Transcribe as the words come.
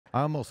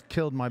I almost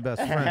killed my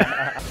best friend.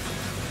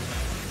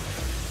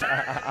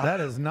 That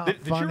is not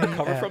funny. Did you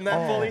recover from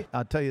that fully?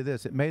 I'll tell you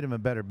this, it made him a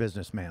better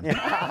businessman.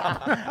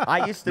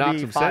 I used to be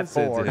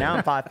 5'4", now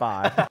I'm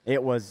 5'5".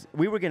 It was,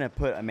 we were going to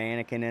put a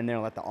mannequin in there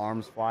and let the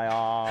arms fly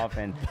off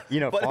and, you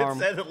know, but farm.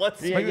 it said,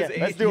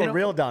 let's do a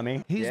real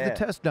dummy. He's the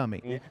test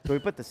dummy. Yeah. So we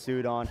put the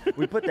suit on.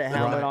 We put the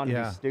helmet on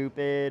to be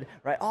stupid.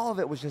 Right? All of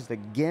it was just a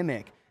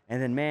gimmick.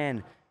 And then,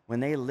 man, when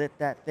they lit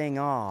that thing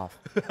off,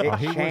 it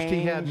he wished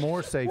he had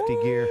more safety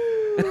gear.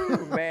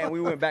 Man, we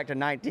went back to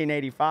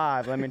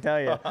 1985, let me tell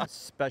you.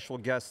 Special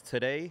guest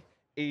today,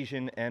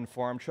 AZN and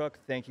Farmtruck.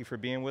 Thank you for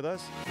being with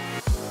us.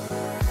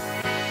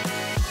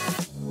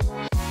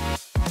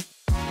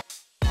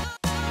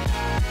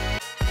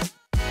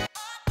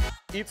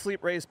 Eat,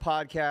 Sleep, Race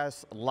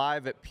podcast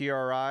live at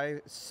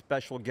PRI.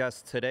 Special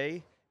guest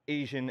today,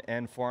 AZN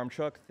and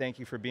Farmtruck. Thank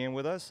you for being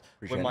with us.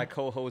 Appreciate with my it.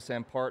 co-host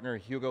and partner,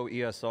 Hugo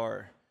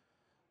ESR.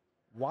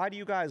 Why do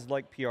you guys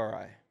like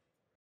PRI?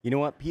 You know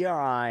what?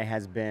 PRI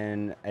has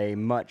been a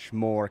much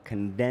more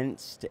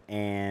condensed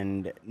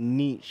and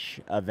niche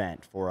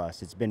event for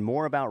us. It's been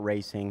more about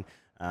racing.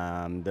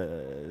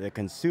 The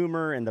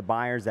consumer and the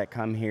buyers that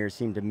come here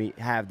seem to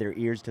have their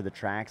ears to the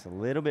tracks a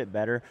little bit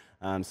better.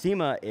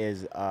 SEMA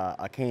is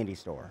a candy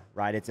store,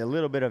 right? It's a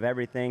little bit of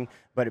everything,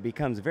 but it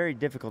becomes very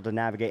difficult to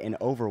navigate and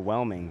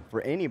overwhelming for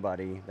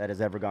anybody that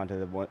has ever gone to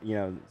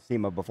the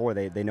SEMA before.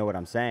 They know what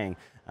I'm saying.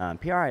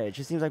 PRI, it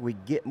just seems like we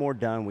get more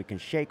done. We can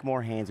shake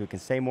more hands. We can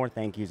say more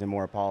thank yous and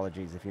more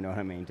apologies, if you know what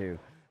I mean, too.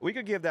 We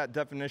could give that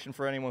definition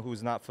for anyone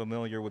who's not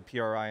familiar with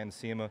PRI and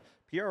SEMA.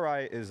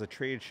 PRI is a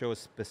trade show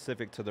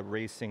specific to the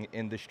racing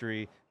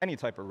industry, any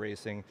type of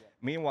racing. Yeah.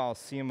 Meanwhile,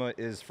 SEMA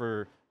is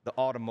for the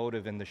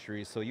automotive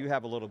industry. So you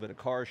have a little bit of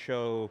car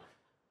show,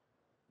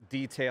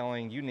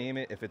 detailing, you name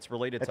it. If it's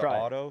related to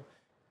auto,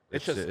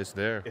 it's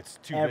there. It's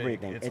too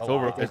everything. big.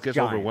 It gets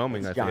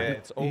overwhelming, I think. Yeah,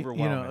 it's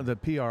overwhelming. You know, the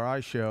PRI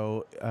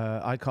show,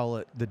 I call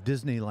it the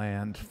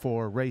Disneyland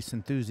for race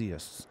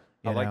enthusiasts.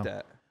 I like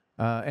that.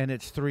 And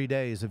it's 3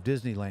 days of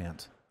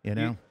Disneyland, you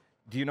know?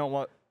 Do you know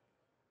what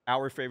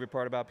our favorite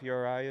part about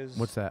PRI is?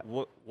 What's that?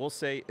 We'll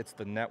say it's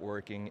the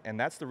networking, and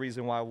that's the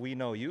reason why we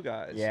know you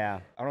guys.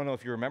 Yeah. I don't know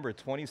if you remember,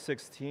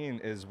 2016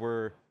 is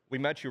where we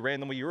met you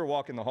randomly. You were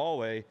walking the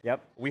hallway.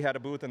 Yep. We had a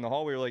booth in the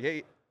hallway. We were like,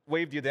 hey,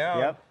 waved you down.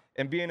 Yep.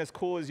 And being as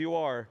cool as you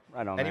are,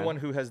 right on, anyone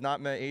man. who has not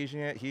met AZN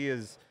yet, he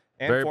is,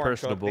 and very Farmtruck,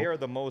 personable. they are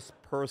the most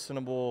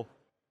personable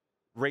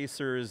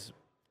racers,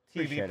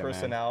 TV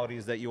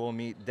personalities that you will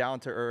meet, down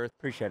to earth.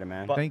 Appreciate it,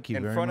 man. But Thank you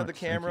in very front much. of the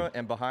camera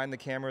and behind the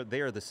camera, they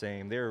are the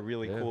same. They are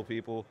really cool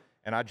people.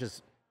 And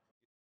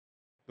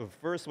the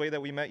first way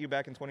that we met you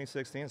back in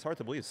 2016, it's hard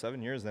to believe,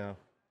 7 years now.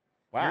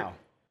 Wow.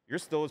 You're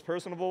still as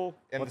personable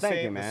and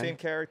the same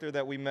character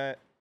that we met.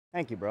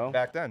 Thank you, bro.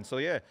 Back then. So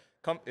yeah,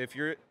 if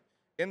you're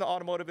in the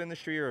automotive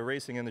industry or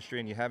racing industry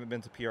and you haven't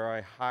been to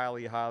PRI,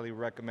 highly, highly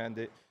recommend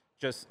it.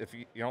 Just if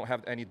you don't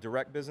have any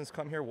direct business,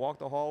 come here, walk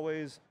the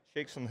hallways,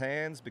 shake some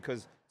hands,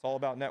 because it's all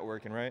about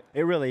networking, right?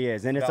 It really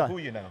is, and it's it's about who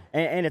you know,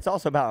 and it's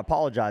also about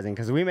apologizing,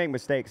 because we make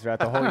mistakes throughout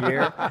the whole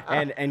year,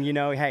 and you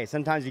know, hey,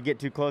 sometimes you get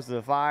too close to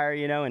the fire,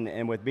 you know,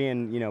 and with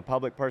being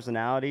public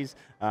personalities,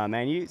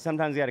 man, you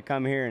sometimes got to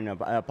come here and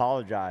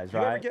apologize,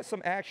 right? You ever get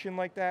some action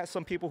like that?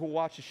 Some people who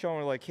watch the show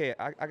are like, hey,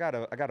 I got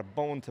a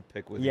bone to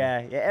pick with you.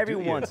 Yeah, every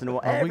once in a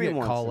while. Every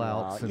once call in a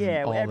outs while.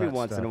 Yeah, every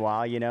once stuff. in a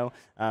while, you know,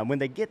 when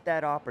they get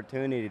that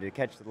opportunity to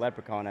catch the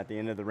leprechaun at the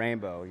end of the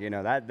rainbow, you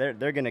know, that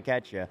they're gonna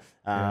catch you.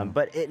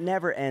 But it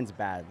never ends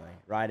badly,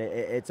 right?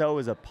 It's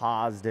always a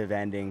positive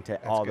ending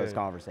to all those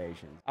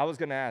conversations. I was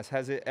gonna ask,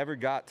 has it ever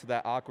got to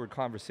that awkward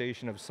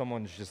conversation of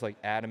someone's just like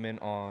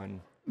adamant on?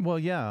 Well,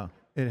 yeah,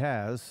 it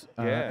has.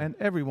 And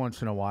every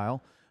once in a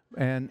while.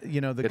 And, you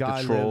know, the Get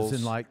guy the lives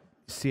in like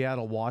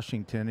Seattle,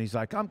 Washington. He's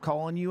like, I'm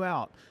calling you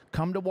out.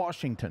 Come to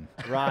Washington.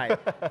 Right.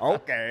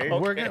 Okay.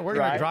 We're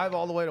gonna drive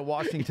all the way to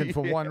Washington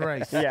for one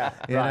race. Yeah.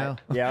 You know?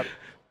 Yep.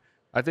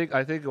 I think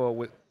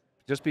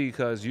just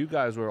because you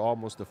guys were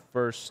almost the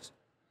first,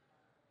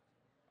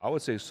 I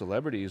would say,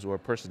 celebrities or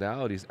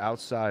personalities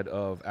outside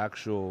of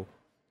actual,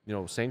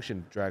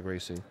 sanctioned drag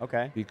racing.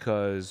 Okay.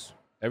 Because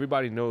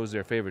everybody knows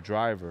their favorite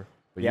driver,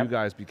 but you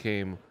guys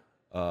became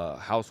a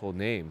household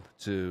name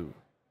to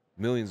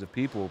millions of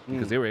people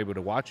because they were able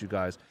to watch you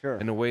guys. Sure.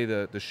 And the way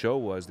the show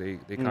was, they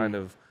kind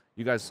of,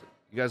 you guys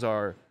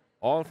are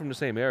all from the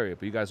same area,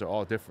 but you guys are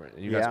all different,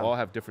 and you guys all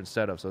have different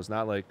setups. So it's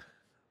not like,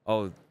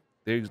 oh,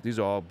 these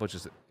are all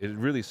bunches. It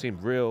really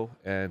seemed real,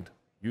 and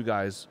you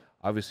guys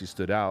obviously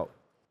stood out.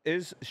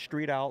 Is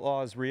Street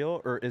Outlaws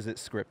real, or is it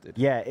scripted?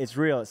 Yeah, it's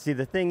real. See,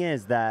 the thing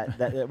is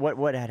that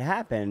what had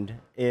happened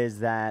is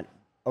that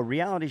a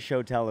reality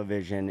show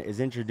television is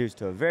introduced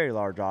to a very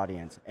large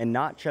audience, and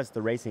not just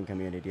the racing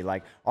community.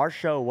 Like, our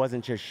show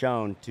wasn't just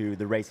shown to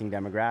the racing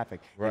demographic.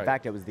 Right. In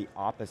fact, it was the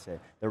opposite.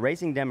 The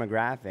racing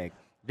demographic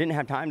didn't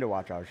have time to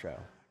watch our show,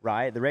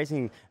 right? The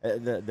racing,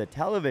 the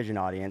television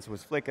audience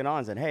was flicking on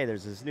and said, hey,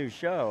 there's this new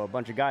show. A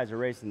bunch of guys are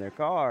racing their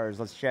cars.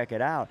 Let's check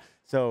it out.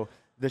 So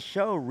the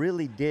show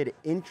really did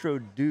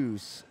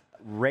introduce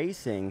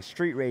racing,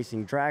 street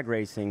racing, drag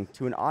racing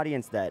to an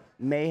audience that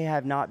may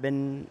have not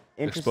been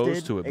interested.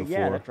 Exposed to it before.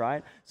 Yeah, that's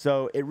right.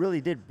 So it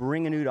really did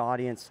bring a new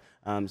audience.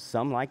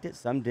 Some liked it,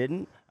 some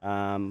didn't.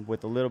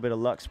 With a little bit of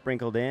luck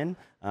sprinkled in,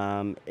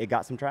 it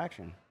got some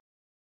traction.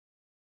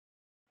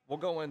 We'll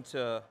go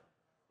into,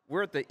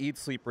 we're at the Eat,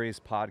 Sleep, Race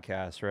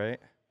podcast, right?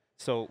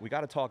 So we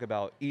got to talk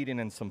about eating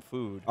and some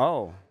food.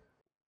 Oh.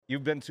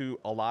 You've been to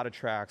a lot of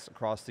tracks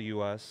across the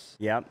U.S.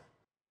 Yep.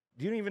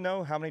 Do you even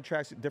know how many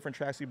different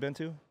tracks you've been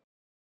to?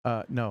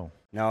 No.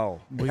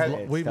 We've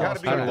Gotta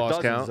lost be in the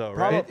lost dozens, count. though,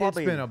 right? It's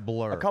been a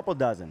blur. A couple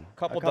dozen.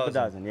 Couple a couple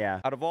dozen. dozen,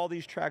 yeah. Out of all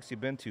these tracks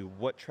you've been to,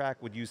 what track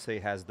would you say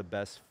has the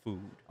best food?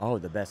 Oh,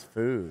 the best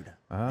food.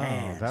 Oh,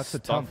 Man, that's a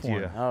tough stumped you.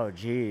 one. Oh,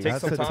 geez. Take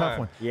That's some a tough time.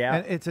 one. Yeah.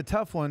 And it's a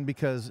tough one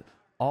because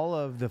all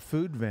of the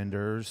food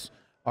vendors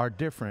are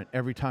different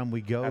every time we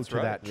go That's to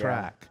right. that Yeah.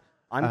 track.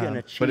 I'm going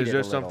to cheat But is it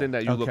there a little. something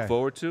that you look Okay.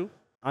 forward to?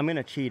 I'm going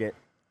to cheat it.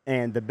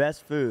 And the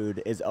best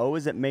food is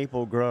always at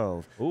Maple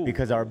Grove Ooh.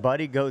 because our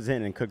buddy goes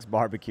in and cooks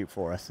barbecue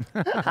for us.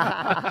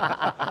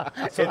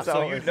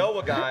 So you know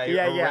a guy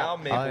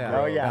around Maple Grove.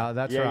 Oh, yeah.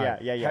 that's yeah,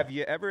 right. Yeah. Have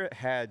you ever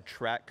had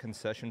track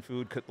concession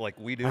food like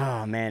we do?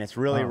 Oh, man, it's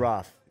really Oh.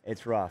 rough.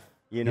 It's rough.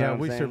 You know Yeah, what I'm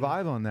we saying?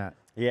 survive on that.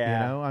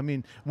 Yeah. You know, I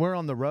mean, we're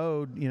on the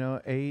road,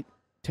 8-10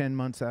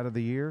 months out of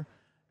the year.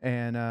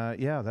 And,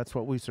 yeah, that's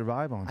what we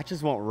survive on. I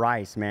just want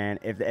rice, man.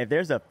 If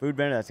there's a food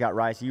vendor that's got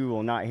rice, you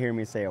will not hear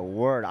me say a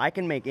word. I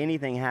can make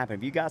anything happen.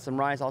 If you got some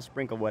rice, I'll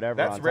sprinkle whatever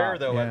That's on rare, top.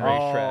 though, at Yeah.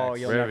 racetracks. Oh,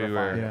 you'll Very never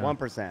rare. find it. Yeah.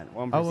 1%.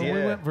 1%. Oh,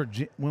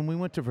 Yeah. when we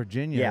went to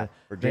Virginia, Yeah, they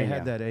Virginia.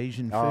 had that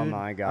Asian food. Oh,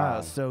 my God.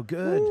 Oh, so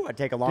good. Ooh, I'd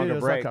take a Dude, longer it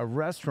was break. like a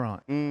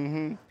restaurant.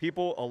 Mm-hmm.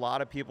 A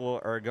lot of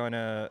people are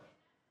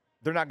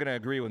they're not gonna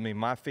agree with me.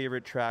 My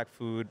favorite track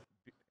food,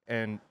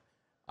 and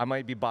I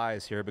might be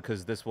biased here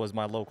because this was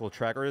my local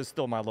track, or is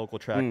still my local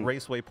track,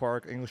 Raceway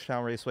Park,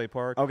 Englishtown Raceway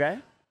Park. Okay.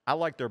 I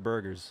like their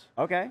burgers.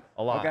 Okay.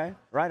 A lot. Okay.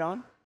 Right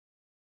on.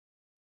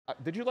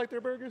 Did you like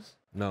their burgers?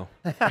 No.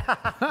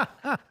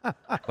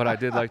 But I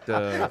did like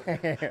the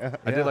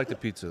did like the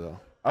pizza though.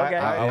 Okay.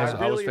 I was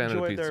really a fan of the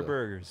enjoyed their pizza.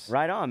 burgers.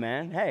 Right on,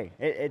 man. Hey,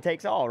 it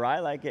takes all, right?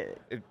 Like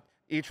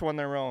Each one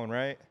their own,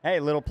 right? hey,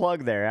 little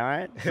plug there, all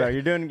right? So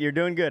you're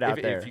doing good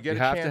out there. If you get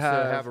You a have to chance to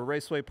have- have a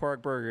Raceway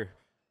Park burger,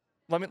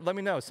 let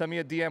me know. Send me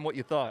a DM what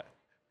you thought.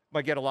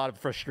 Might get a lot of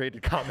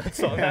frustrated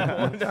comments on that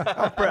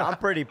one. I'm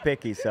pretty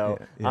picky, so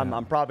Yeah.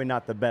 I'm probably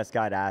not the best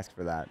guy to ask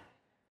for that.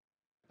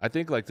 I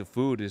think like the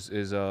food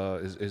is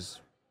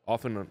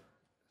often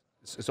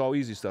it's all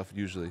easy stuff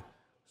usually.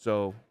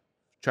 So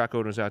track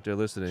owners out there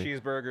listening,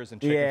 Cheeseburgers and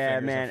chicken Yeah,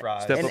 fingers man. and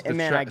fries. Step And, up the and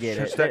man, tra- I get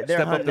it. step- They're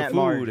step up hunting the that food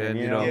margin, and,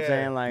 you you know what I'm know,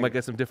 saying? Like, might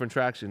get some different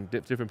traction,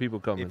 different people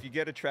coming. If you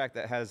get a track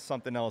that has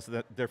something else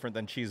different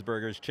than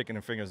cheeseburgers, chicken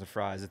and fingers and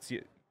fries,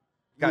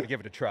 you got to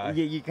give it a try.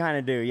 you kind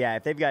of do, yeah.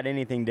 If they've got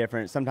anything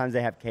different, sometimes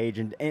they have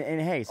Cajun.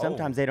 And hey,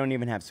 sometimes they don't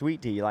even have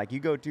sweet tea. Like,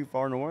 you go too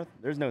far north,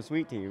 there's no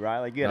sweet tea, right?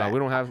 Like, you No,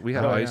 gotta, we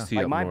have Oh, iced yeah. tea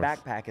like up my north.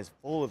 backpack is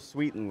full of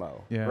sweet and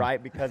low, Yeah.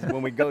 right? Because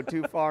when we go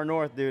too far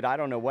north, dude, I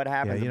don't know what Yeah,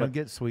 happens. you but don't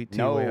get sweet tea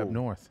no, way up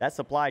north. that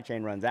supply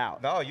chain runs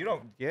out. No, you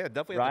don't. Yeah,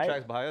 definitely at Right? the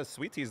tracks behind us.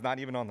 Sweet tea's not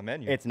even on the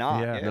menu. It's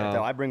not. Yeah. No,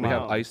 So I bring we my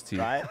have own, iced tea.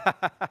 Right?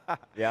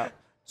 Yeah.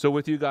 So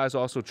with you guys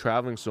also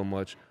traveling so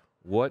much,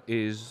 what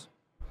is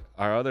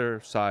our other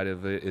side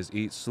of it is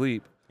eat,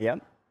 sleep.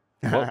 Yep.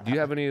 Do you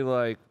have any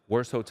like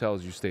worst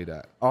hotels you stayed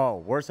at? Oh,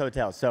 worst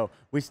hotels. So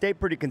we stay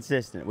pretty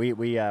consistent. We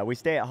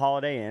stay at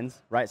Holiday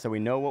Inns, right? So we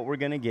know what we're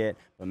gonna get.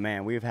 But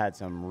man, we've had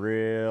some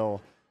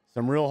real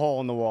hole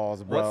in the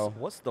walls, bro.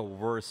 What's the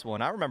worst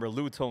one? I remember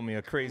Lou told me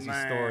a crazy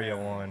story of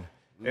one.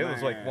 It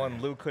was like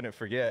one Lou couldn't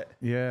forget.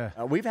 Yeah.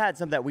 We've had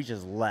some that we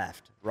just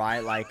left,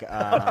 right? Like,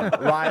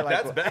 right?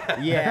 Like, That's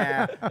bad.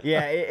 Yeah,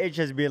 yeah. It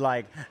just be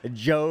like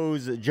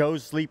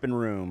Joe's sleeping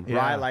room, Yeah.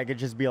 right? Like it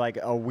just be like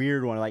a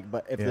weird one. Like,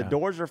 but if the Yeah.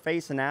 doors are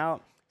facing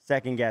out,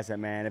 second guess it,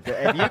 man. If you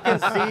can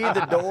see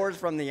the doors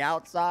from the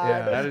outside,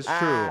 Yeah. That is true.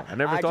 I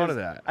never thought of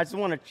that. I just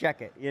want to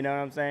check it. You know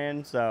what I'm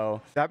saying?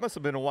 So That must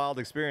have been a wild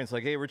experience.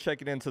 Like, hey, we're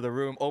checking into the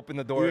room, open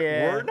the door.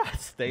 Yeah. We're not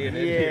staying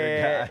in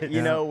here, guys.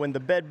 you know, when the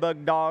bed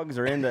bug dogs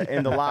are in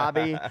the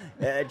lobby,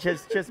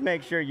 just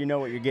make sure you know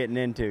what you're getting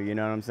into. You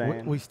know what I'm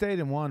saying? We stayed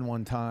in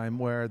one time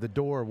where the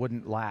door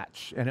wouldn't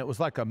latch, and it was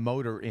like a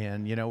motor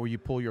in, where you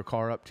pull your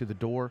car up to the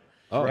door.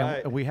 Oh.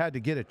 Right. And we had to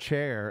get a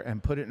chair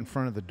and put it in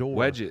front of the door.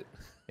 Wedge it.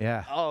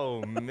 Yeah.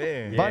 Oh,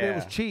 man. But it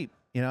was Yeah. cheap.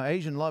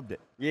 Asian loved it.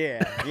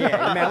 Yeah,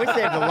 man, we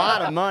saved a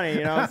lot of money.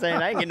 You know what I'm saying?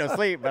 I ain't getting no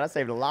sleep, but I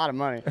saved a lot of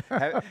money.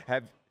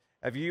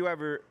 Have you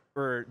ever,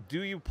 or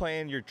do you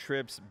plan your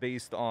trips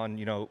based on,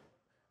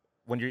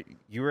 when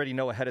you already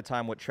know ahead of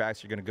time what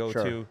tracks you're going to go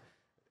Sure. to?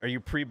 Are you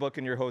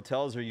pre-booking your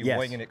hotels, or are you Yes.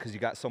 winging it because you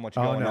got so much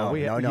Oh, going no, on?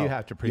 you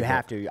have to You pre-book.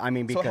 have to. I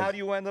mean, because So how do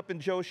you end up in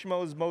Joe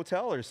Schmo's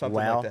motel or something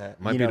well, like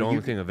that? Might be the only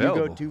thing You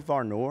available. go too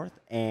far north,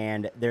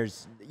 and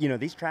there's,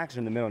 these tracks are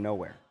in the middle of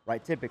nowhere,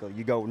 right? Typically,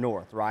 you go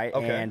north, right?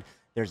 Okay. And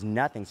there's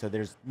nothing. So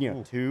there's,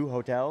 two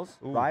hotels,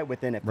 right,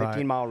 within a Right.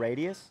 15-mile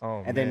radius. Oh,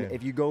 and man. then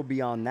if you go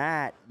beyond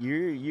that,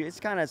 it's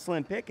kind of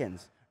slim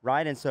pickings,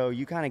 right? And so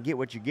you kind of get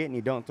what you get, and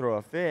you don't throw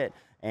a fit.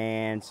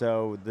 And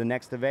so the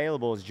next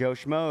available is Joe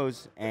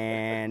Schmo's,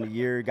 and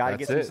you got to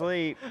get some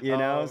sleep, you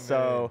know.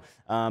 So,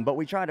 but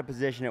we try to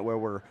position it where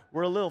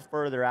we're a little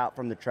further out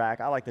from the track.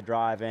 I like to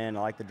drive in. I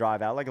like to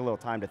drive out. I like a little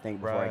time to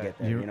think before I get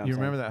there. You know you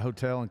remember that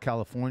hotel in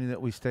California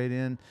that we stayed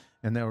in?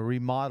 And they were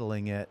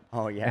remodeling it.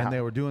 Oh, yeah. And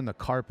they were doing the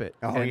carpet.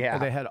 Oh, and yeah.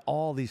 They had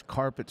all these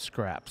carpet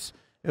scraps.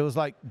 It was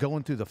like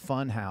going through the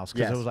fun house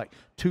because it was like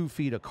 2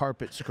 feet of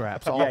carpet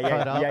scraps all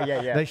cut up.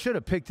 Yeah. They should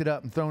have picked it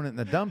up and thrown it in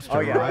the dumpster, Oh,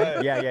 yeah.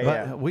 right? Yeah.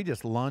 But we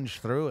just lunged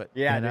through it.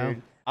 Yeah, you know?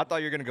 dude. I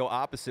thought you were going to go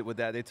opposite with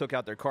that. They took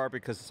out their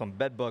carpet because of some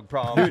bed bug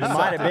problems. Dude, it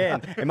might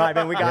have been. It might have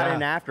been. We got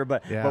in after,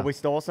 but we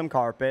stole some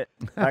carpet.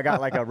 I got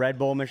like a Red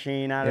Bull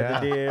machine out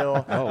of the deal,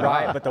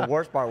 right? Wow. But the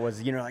worst part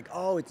was, you know, like,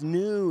 oh, it's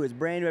new, it's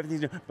brand new,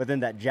 everything's new. But then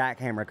that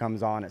jackhammer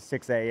comes on at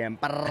 6 a.m.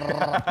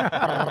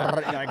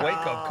 Like,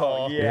 wake up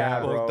call. Yeah,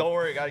 well, bro. Don't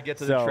worry, got to get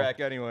to the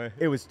track anyway.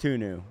 It was too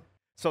new.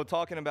 So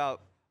talking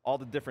about all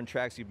the different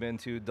tracks you've been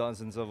to,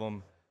 dozens of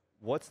them,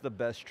 what's the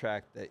best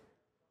track that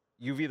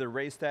you've either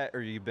raced at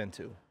or you've been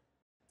to?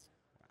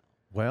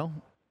 Well,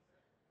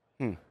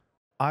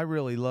 I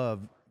really love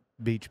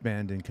Beach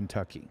Bend in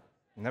Kentucky.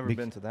 Never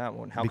been to that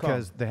one. How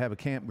because come? they have a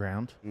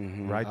campground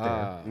right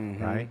there,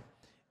 right?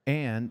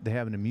 And they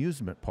have an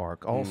amusement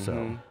park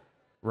also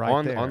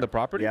right there. On the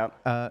property?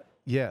 Yep.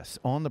 Yes,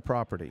 on the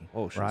property.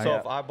 Oh, shit. Right? So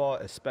if I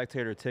bought a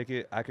spectator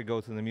ticket, I could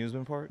go to the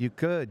amusement park? You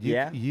could. You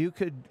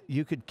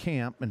Yeah. could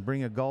camp and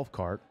bring a golf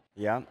cart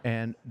Yeah.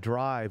 and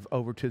drive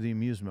over to the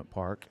amusement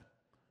park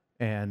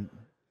and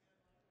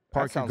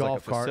park your sounds like a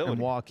golf cart and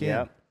facility. walk in.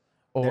 Yep.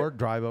 Or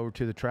drive over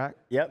to the track.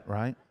 Yep.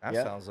 Right? That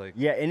Yep. sounds like...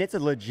 Yeah, and it's a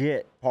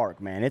legit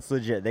park, man. It's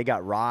legit. They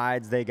got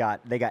rides. They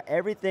got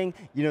everything.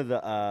 You know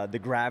the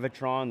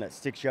Gravitron that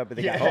sticks you up.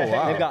 They got, Oh,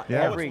 wow. They've got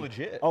Yeah. every. Oh, it's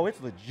legit. Oh,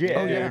 it's legit.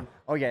 Oh, yeah. dude.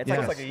 Oh, yeah. It's Yeah.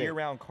 Sounds like like a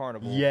year-round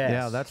carnival. Yes.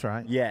 Yeah, that's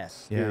right.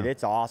 Yes, Yeah. dude.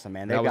 It's awesome,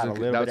 man. They That was got a in-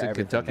 little that bit was of in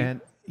everything. Kentucky?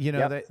 And you know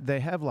Yep. they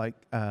have like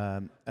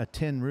a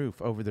tin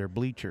roof over their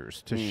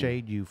bleachers to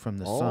shade you from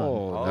the sun.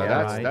 Oh,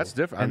 now right? that's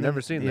different. I've And never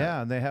then- seen that.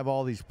 Yeah, and they have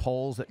all these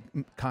poles that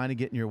kind of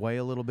get in your way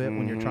a little bit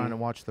when you're trying to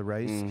watch the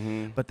race.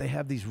 But they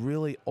have these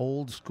really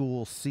old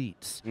school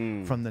seats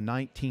from the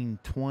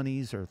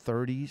 1920s or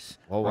 30s.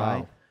 Oh, wow.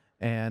 Right?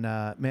 And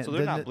man, So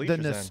they're not the bleachers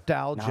then?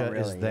 nostalgia Not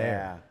really, is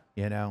there.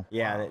 You know.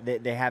 Yeah,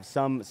 they have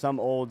some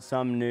old,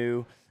 some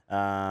new.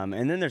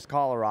 And then there's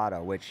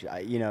Colorado, which,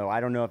 you know, I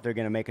don't know if they're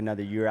going to make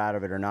another year out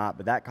of it or not,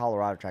 but that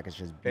Colorado track is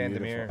just beautiful.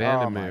 Vandermeer.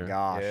 Oh, my Vandermeer.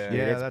 gosh. Yeah. dude,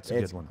 Yeah, it's, that's a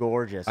good it's one.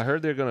 gorgeous. I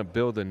heard they're going to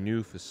build a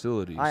new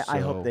facility. I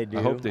hope they do.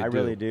 I hope they do.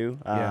 really do.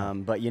 Yeah.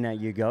 But, you know,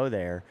 you go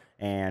there,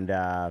 and,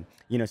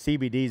 you know,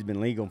 CBD's been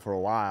legal for a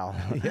while.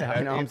 Yeah.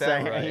 You know what I'm Ain't that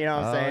saying? right? You know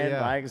what I'm Oh, saying?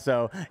 yeah. Like,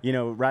 so, you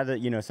know, rather,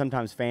 you know,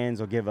 sometimes fans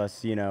will give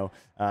us, you know,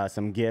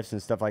 some gifts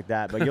and stuff like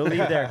that. But you'll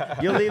leave there.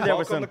 You'll leave there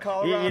with Welcome some. to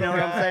Colorado, you know what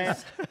I'm saying?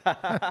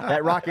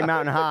 that Rocky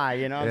Mountain High.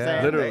 You know what I'm Yeah.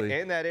 saying? Literally.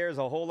 And that air is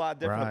a whole lot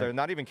different Right. there.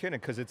 Not even kidding,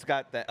 because it's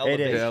got that It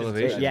elevation. is. The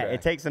elevation. Yeah,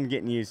 it takes some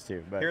getting used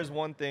to. But Here's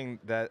one thing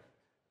that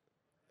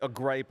a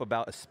gripe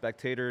about a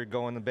spectator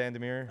going to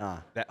Vandermeer,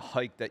 that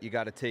hike that you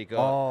got to take up.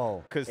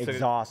 oh, 'Cause to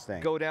exhausting.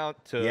 go down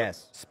to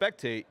Yes.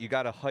 spectate, you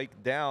got to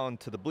hike down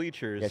to the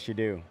bleachers. Yes, you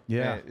do.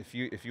 Yeah. Man,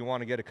 if you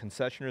want to get a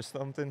concession or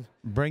something,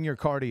 Bring your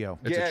cardio.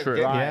 It's a trip.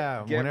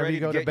 Yeah, whenever ready you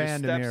go to get your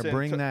steps Vandermeer, in,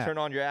 bring that. Turn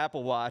on your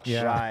Apple Watch.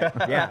 Yeah. Right.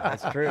 Yeah,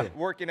 that's true.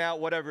 Working out,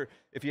 whatever.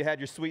 If you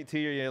had your sweet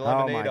tea or your Oh,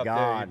 lemonade my up there,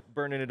 God. you're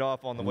burning it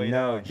off on the way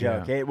No down.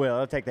 joke. Yeah. It will.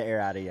 It'll take the air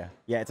out of you.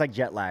 Yeah, it's like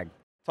jet lag.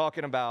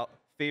 Talking about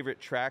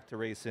favorite track to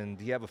race in,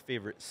 do you have a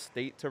favorite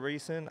state to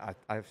race in? I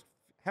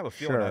have a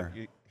feeling Sure.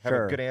 you have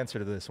Sure. a good answer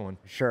to this one.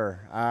 Sure.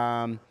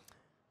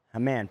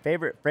 Man,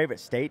 favorite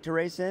state to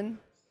race in?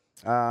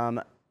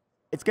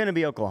 It's going to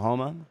be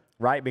Oklahoma,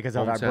 right? Because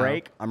if I Hometown.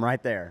 break, I'm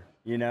right there.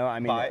 You know, I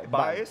mean,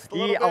 Biased a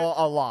little yeah, bit?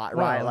 a lot,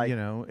 right? Well, Like, you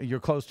know, you're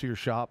close to your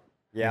shop.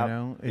 Yep, You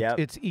know, yep.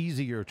 it's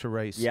easier to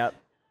race Yep.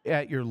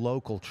 at your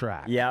local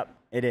track. Yep,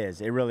 it is.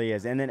 It really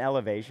is. And then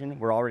elevation,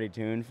 we're already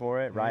tuned for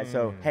it, right?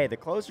 So, hey, the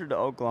closer to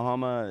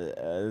Oklahoma,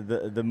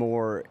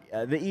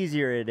 the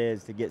easier it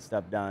is to get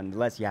stuff done, the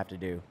less you have to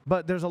do.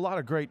 But there's a lot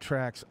of great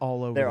tracks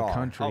all over There the are.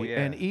 country, Oh,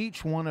 yeah. and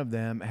each one of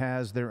them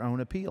has their own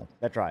appeal.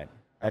 That's right.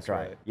 That's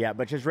right. right. Yeah,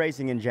 but just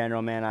racing in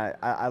general, man,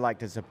 I like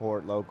to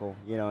support local,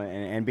 you know,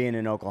 and being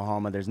in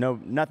Oklahoma, there's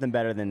nothing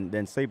better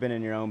than sleeping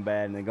in your own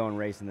bed and then going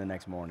racing the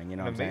next morning, you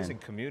know what I'm Amazing saying?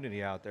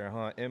 community out there,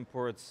 huh?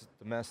 Imports,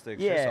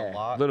 domestics, Yeah. there's a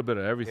lot. A little bit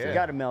of everything. We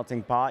got a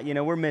melting pot. You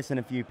know, we're missing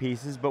a few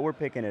pieces, but we're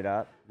picking it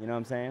up. You know what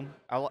I'm saying?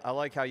 I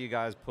like how you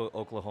guys put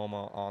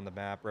Oklahoma on the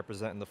map,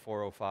 representing the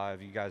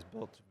 405. You guys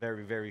built a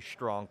very, very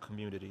strong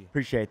community.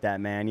 Appreciate that,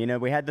 man. You know,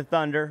 we had the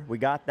Thunder. We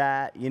got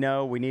that. You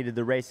know, we needed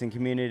the racing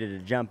community to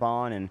jump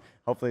on, and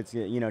hopefully it's,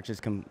 you know,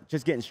 just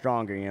getting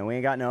stronger. You know, we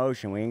ain't got no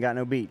ocean. We ain't got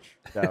no beach.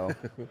 So,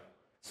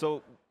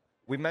 So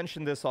we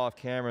mentioned this off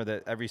camera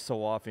that every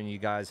so often you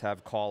guys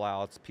have call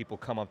outs. People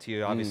come up to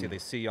you. Obviously, they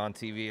see you on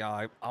TV.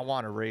 I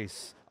want to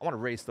race. I want to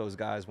race those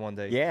guys one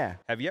day. yeah.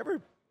 Have you ever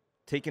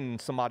taken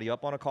somebody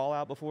up on a call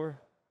out before?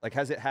 Like,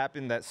 has it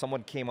happened that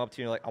someone came up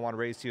to you like, I want to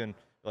race you, and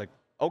you're like,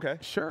 okay.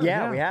 Sure.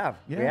 Yeah, we have.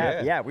 Yeah. We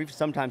have. Yeah, we've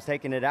sometimes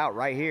taken it out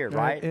right here,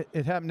 right?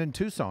 It happened in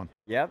Tucson.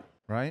 Yep.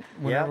 right?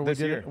 Whenever this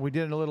year. we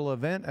did a little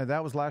event, and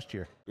that was last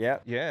year,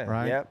 Yep. Yeah.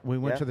 right? Yep, We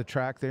went yep. to the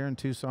track there in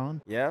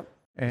Tucson, Yep.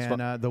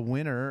 and the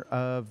winner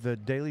of the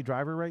daily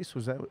driver race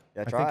was that.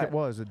 That's I think right. it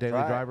was a daily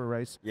right. driver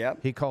race. Yep.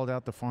 He called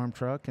out the farm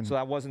truck, and So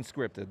that wasn't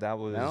scripted. That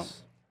was. No.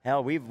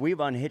 Hell, we've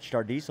unhitched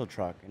our diesel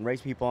truck and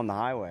raced people on the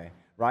highway,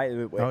 right?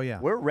 Oh, yeah.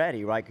 We're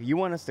ready. Like, you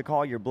want us to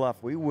call your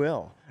bluff, we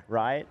will,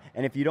 right?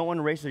 And if you don't want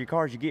to race with your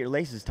cars, you get your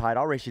laces tied.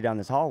 I'll race you down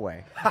this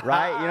hallway,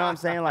 right? You know what I'm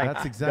saying? Like,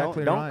 That's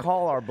exactly don't right.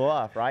 call our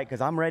bluff, right?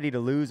 Because I'm ready to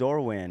lose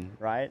or win,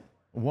 right?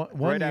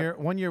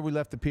 One year we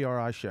left the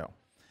PRI show,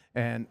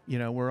 and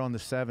we're on the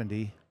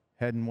 70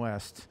 heading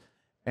west,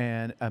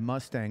 and a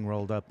Mustang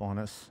rolled up on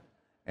us,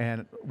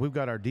 and we've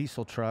got our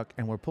diesel truck,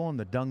 and we're pulling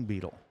the dung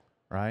beetle,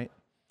 right?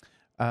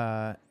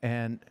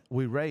 And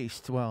we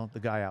raced. Well, the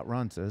guy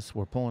outruns us.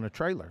 We're pulling a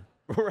trailer.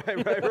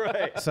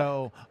 right.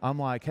 So I'm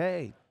like,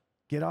 hey,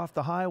 get off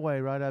the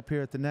highway right up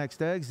here at the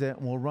next exit,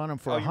 and we'll run them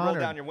for Oh, you 100. rolled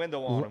down your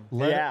window on him.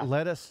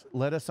 Let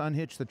us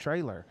unhitch the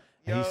trailer.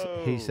 And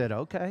he Yo. said,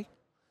 okay.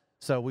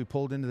 So we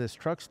pulled into this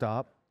truck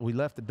stop. We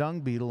left the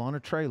dung beetle on a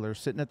trailer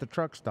sitting at the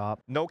truck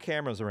stop. No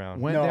cameras around.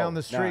 Went No, down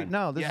the street. none.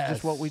 No, this is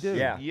just what we do.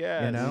 Yeah.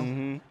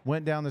 Yes.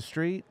 Went down the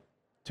street,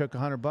 took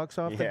 $100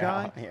 off the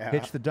guy, Yeah.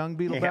 hitched the dung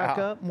beetle back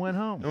Yeah. up, and went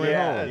home.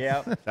 Yeah,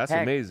 Yes. yeah. That's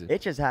Heck, amazing.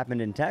 It just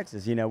happened in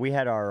Texas. We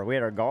had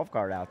our golf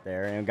cart out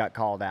there and got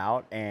called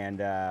out, and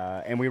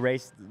we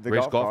raced the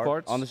Raced golf cart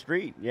carts? on the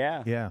street.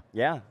 Yeah. Yeah.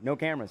 Yeah. No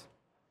cameras.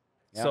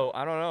 Yeah. So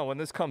I don't know. When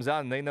this comes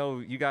out and they know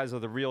you guys are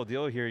the real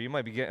deal here, you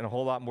might be getting a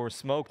whole lot more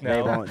smoke now.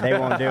 They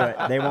won't do it.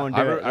 They won't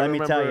do it. Let me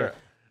tell you.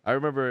 I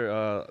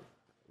remember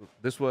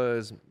this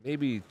was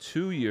maybe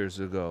 2 years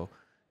ago.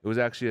 It was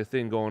actually a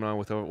thing going on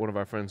with one of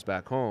our friends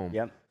back home,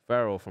 Yep.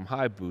 Farrell from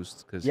High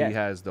Boost, because Yes. he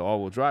has the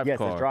all-wheel drive Yes,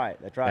 car. that's right.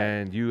 That's right.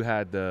 And you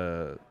had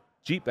the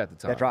Jeep at the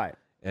time. That's right.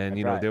 And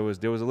That's right. there was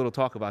a little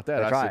talk about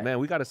that. That's I said, right. man,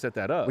 we got to set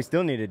that up. We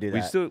still need to do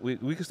that.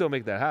 We can still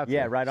make that happen.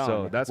 Yeah, right on.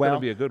 So that's Well,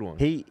 going to be a good one.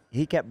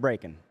 He kept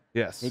breaking.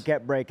 Yes. He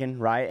kept breaking,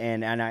 right?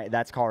 And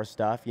that's car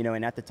stuff,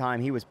 and at the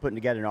time he was putting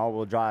together an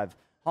all-wheel drive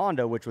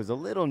Honda, which was a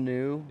little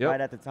new Yep. right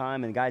at the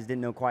time, and guys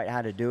didn't know quite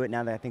how to do it.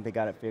 Now that I think they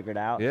got it figured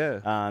out. Yeah.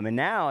 And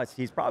now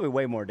he's probably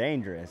way more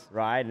dangerous,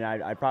 right? And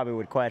I probably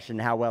would question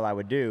how well I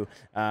would do.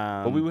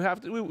 But we would have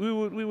to.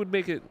 We would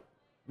make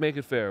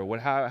it fair.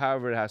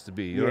 However it has to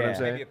be. You know what I'm Yeah.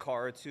 saying? Maybe a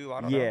car or two.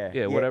 I don't know.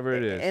 Yeah, whatever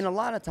it is. And a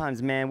lot of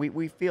times, man,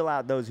 we feel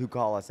out those who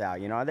call us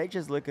out. Are they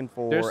just looking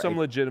for? There's some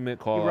legitimate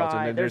call outs,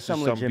 and then there's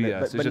just some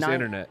BS. It's just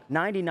internet.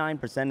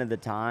 99% of the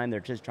time, they're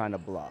just trying to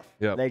bluff.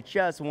 Yep. They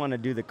just want to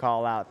do the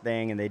call out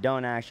thing, and they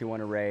don't actually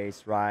want to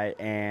race, right?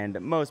 And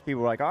most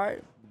people are like, all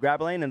right,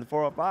 grab a lane in the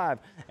 405,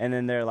 and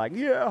then they're like,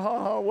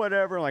 yeah,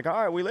 whatever. I'm like, all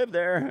right, we live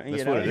there.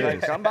 That's what it Like,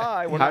 is. come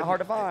by. We're not hard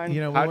to find.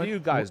 How do you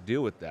guys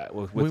deal with that?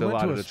 With we a went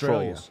lot to of the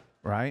Australia, trolls.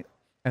 right?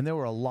 And there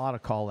were a lot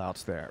of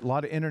call-outs there, a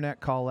lot of internet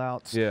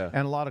call-outs, Yeah.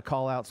 and a lot of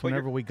call-outs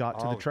whenever we got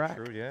to Oh, the track.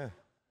 True, yeah.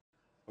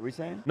 What are we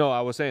saying? No,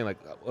 I was saying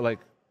like,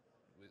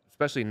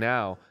 especially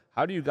now,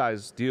 how do you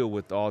guys deal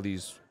with all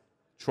these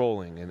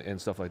trolling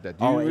and stuff like that?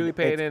 Do you really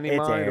pay it any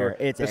mind, or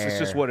It's this is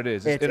just what it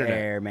is? It's internet.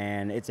 air,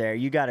 man. It's air.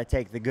 You got to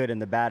take the good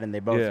and the bad, and they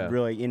both Yeah.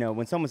 really.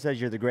 When someone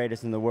says you're the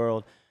greatest in the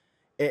world,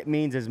 it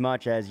means as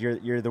much as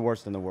you're the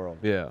worst in the world.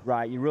 Yeah.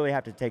 Right. You really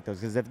have to take those,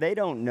 because if they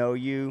don't know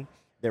you,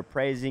 they're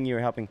praising you or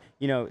helping.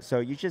 So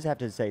you just have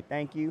to say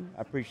thank you.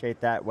 I appreciate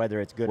that,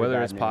 whether it's good or Whether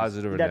bad it's news.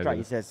 positive or That's right.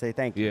 negative. You said say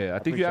thank you. Yeah, I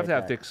think you have to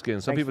have appreciate thick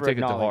skin. Some Thanks people for take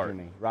it to acknowledging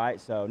heart. me, right?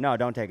 So no,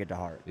 don't take it to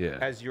heart. Yeah.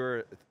 Has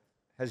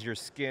your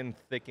skin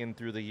thickened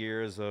through the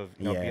years of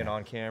Yeah. being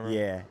on camera?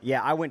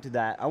 Yeah. I went to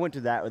that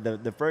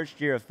with the first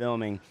year of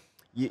filming.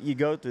 You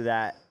go through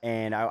that,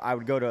 and I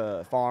would go to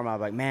a farm. I was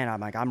like, man,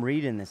 I'm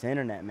reading this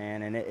internet,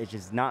 man, and it's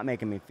just not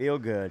making me feel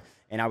good.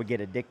 And I would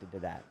get addicted to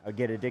that. I would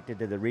get addicted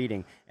to the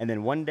reading. And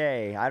then one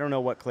day, I don't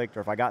know what clicked, or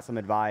if I got some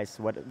advice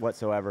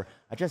whatsoever,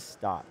 I just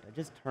stopped. I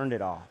just turned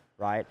it off,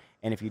 right?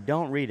 And if you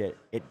don't read it,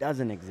 it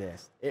doesn't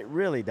exist. It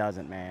really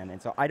doesn't, man.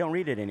 And so I don't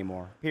read it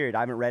anymore, period.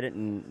 I haven't read it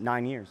in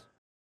 9 years.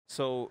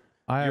 So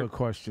I have a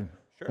question.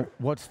 Sure.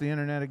 What's the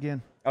internet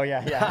again? Oh,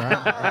 yeah.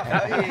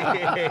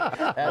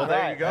 Well,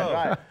 there you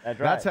go. That's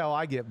right. That's how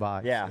I get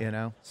by.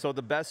 Yeah. So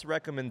the best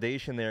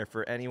recommendation there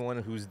for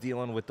anyone who's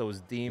dealing with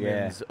those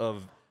demons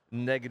of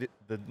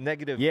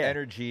negative Yeah.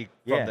 energy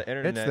Yeah. from the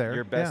internet, there,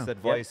 your best yeah.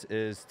 advice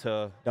is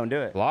to Don't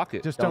do it. Block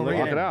it. Just don't read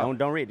block it. it out.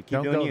 Don't read it. Keep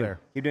Don't doing go you. there.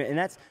 Keep doing, and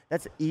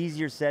that's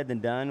easier said than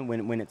done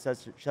when it's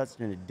such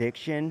an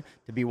addiction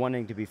to be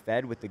wanting to be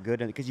fed with the good,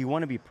 because you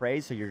want to be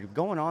praised, so you're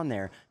going on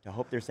there to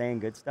hope they're saying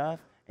good stuff,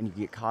 and you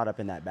get caught up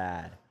in that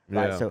bad.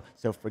 Right? Yeah.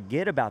 So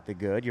forget about the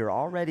good. You're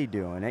already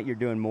doing it. You're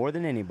doing more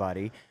than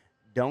anybody.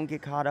 Don't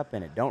get caught up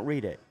in it. Don't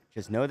read it.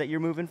 Just know that you're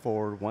moving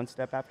forward one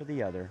step after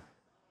the other,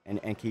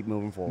 and keep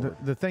moving forward.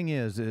 The thing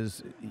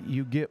is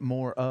you get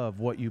more of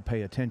what you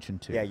pay attention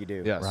to. Yeah, you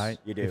do. Yes. Right?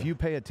 You do. If you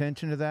pay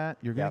attention to that,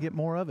 you're going Yep. to get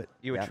more of it.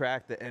 you Yeah.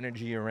 attract the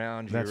energy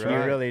around you. That's right? You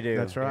right. really do.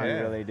 That's right. You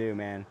Yeah. really do,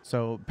 man.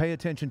 So pay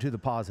attention to the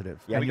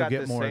positive, Yeah, and we you'll got get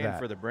this more of saying that.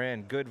 for the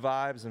brand: good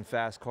vibes and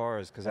fast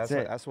cars, because That's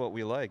that's it. that's what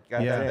we like.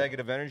 Got Yeah. that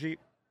negative energy.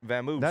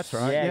 Vamoose. That's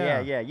right.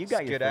 Yeah. You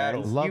got your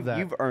Skedaddle. friends. Love that.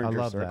 You've earned I your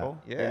love that. circle.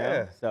 you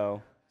Yeah.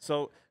 know?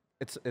 So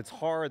it's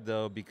hard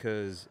though,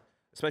 because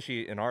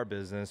especially in our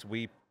business,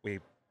 we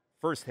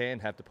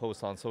firsthand have to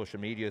post on social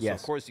media. So Yes.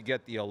 of course you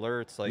get the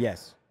alerts like,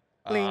 Yes.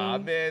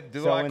 man,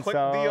 do I click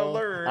the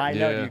alert? I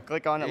know. Yeah. You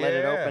click on it, let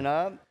it open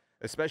up.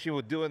 Especially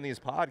with doing these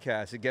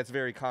podcasts, it gets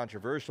very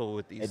controversial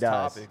with these It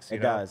does. topics. It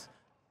you know? does.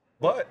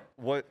 But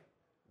what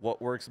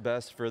works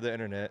best for the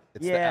internet?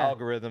 It's the Yeah.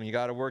 algorithm. You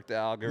got to work the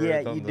algorithm.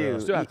 Yeah, you do.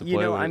 Still have to You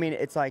play know, with I it. mean,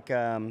 it's like,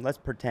 let's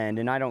pretend,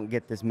 and I don't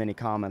get this many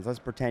comments. Let's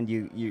pretend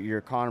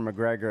you're Conor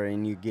McGregor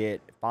and you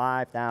get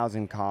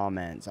 5,000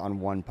 comments on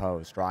one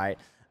post, right?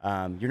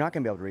 You're not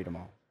going to be able to read them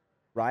all,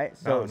 right?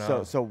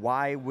 So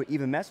why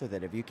even mess with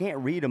it? If you can't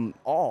read them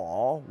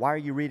all, why are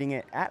you reading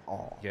it at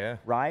all? Yeah.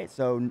 Right?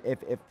 So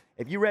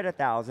if you read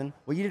 1,000,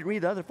 well, you didn't read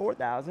the other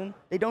 4,000.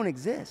 They don't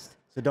exist.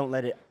 So don't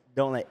let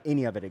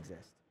any of it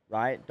exist,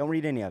 right? Don't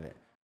read any of it.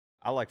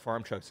 I like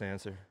Farmtruck's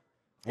answer.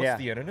 What's Yeah.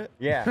 the internet?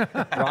 Yeah,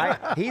 right?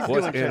 He's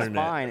What's doing just internet?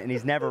 fine, and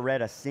he's never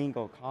read a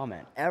single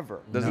comment, ever.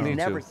 Doesn't he's need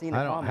never to. seen a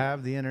I don't comment.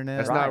 have the internet.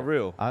 That's Right. not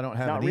real. I don't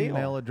have not an real.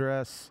 email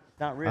address. It's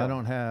not real.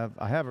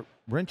 I have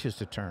wrenches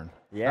to turn.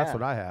 Yeah. That's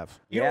what I have.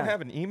 You Yeah. don't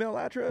have an email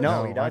address?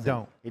 No, No, he I doesn't.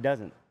 don't. He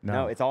doesn't. No.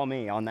 No, it's all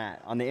me on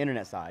the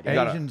internet side. Hey,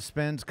 gotta- Asian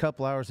spends a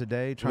couple hours a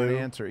day trying Lou. to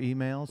answer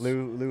emails.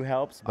 Lou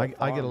helps. I but get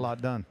a Farm-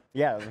 lot done.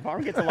 Yeah, the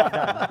farm gets a lot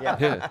done. Yeah.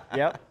 Yeah.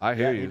 Yep. I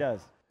hear Yeah, you. He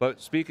does.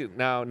 But speaking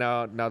now,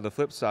 the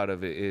flip side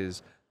of it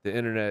is the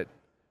internet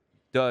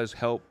does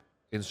help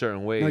in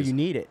certain ways. No, you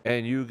need it.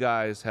 And you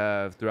guys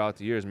have throughout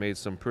the years made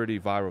some pretty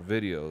viral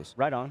videos.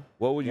 Right on.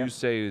 What would you Yep.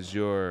 say is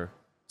your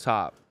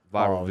top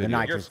viral Oh, the video?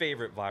 night- Your Just-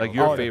 favorite viral. Like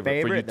your Oh, the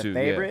favorite for favorite, YouTube, the yeah.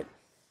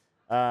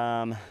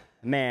 favorite.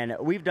 Man,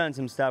 we've done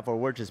some stuff where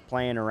we're just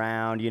playing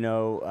around,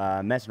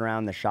 messing around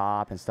in the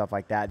shop and stuff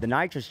like that. The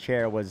nitrous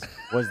chair was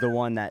the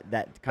one that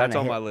kind of That's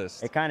on my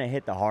list. It kind of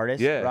hit the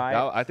hardest, Yeah,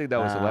 right? I think that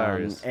was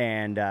hilarious.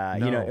 And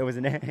No. it was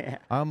an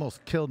I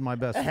almost killed my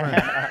best friend.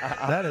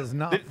 That is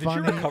not Did you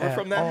funny recover at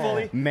from that all.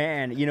 fully?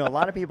 man. A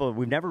lot of people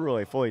we've never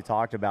really fully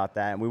talked about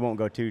that, and we won't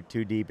go too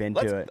deep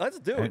into it. Let's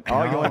do it.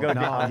 Oh, you wanna go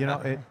No,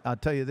 down? I'll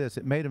tell you this.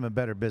 It made him a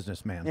better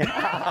businessman.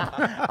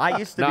 I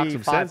used to Knocked be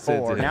some sense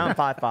 5'4". into Now it. I'm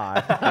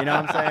 5'5". You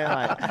know what I'm saying?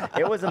 Like,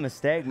 it was a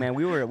mistake, man.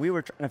 We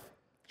were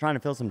trying to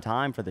fill some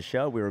time for the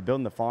show. We were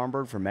building the Farm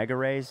Bird for Mega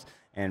Race,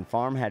 and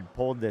Farm had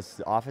pulled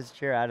this office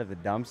chair out of the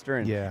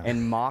dumpster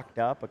and mocked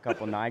up a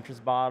couple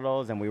nitrous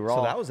bottles, and we were all.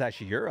 So that was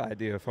actually your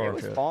idea, it Farm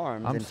was Truck.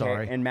 Farms I'm and,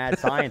 sorry. and Mad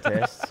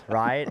Scientists,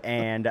 right?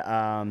 And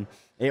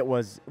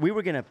we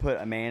were gonna put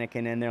a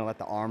mannequin in there and let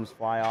the arms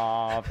fly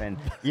off, and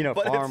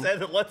But Farm. it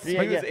said let's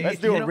yeah, use let's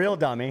do a know, real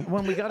dummy.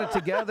 When we got it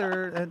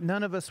together,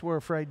 none of us were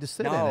afraid to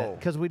sit in No. it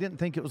because we didn't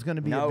think it was going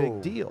to be a No.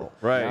 big deal.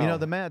 Right. You No. know,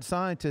 the mad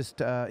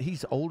scientist,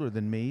 he's older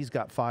than me. He's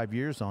got 5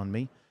 years on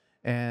me.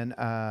 And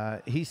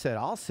he said,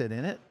 I'll sit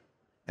in it.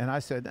 And I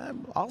said,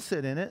 I'll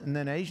sit in it. And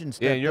then Asian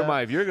stepped Yeah, in your up,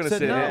 mind, if you're gonna said,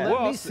 sit in no, it, let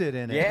well, me I'll sit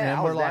in it. Yeah, and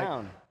I we're was like,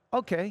 down.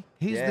 okay,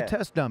 he's Yeah. the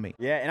test dummy.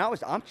 Yeah, and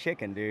I'm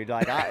chicken, dude.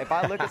 Like, if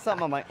I look at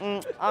something, I'm like,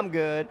 I'm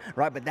good,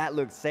 right? But that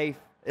looked safe.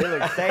 It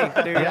looked safe,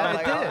 dude. Yeah, I'm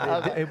it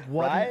like, did. It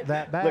wasn't right?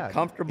 that bad, Looked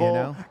comfortable, you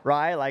know?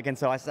 right? Like, and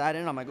so I sat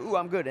in. I'm like, ooh,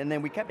 I'm good. And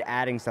then we kept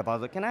adding stuff. I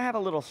was like, can I have a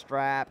little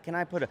strap? Can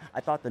I put I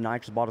thought the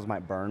nitrous bottles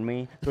might burn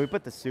me, so we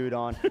put the suit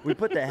on. We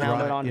put the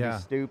helmet Right, on to yeah.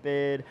 be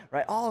stupid,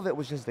 right? All of it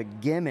was just a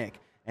gimmick.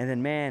 And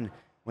then, man,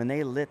 when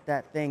they lit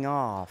that thing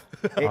off,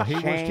 it He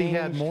wished he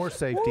had changed. more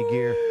safety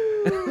gear.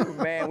 Ooh,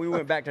 man, we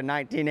went back to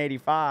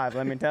 1985.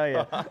 Let me tell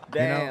you.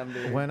 Damn, you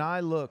know, dude. when I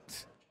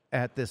looked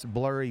at this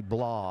blurry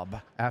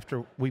blob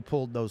after we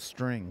pulled those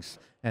strings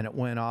and it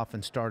went off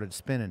and started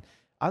spinning,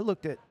 I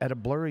looked at a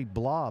blurry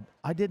blob.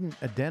 I didn't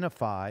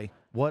identify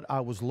what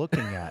I was looking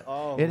at.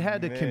 Oh, it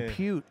had to man.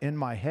 compute in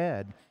my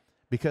head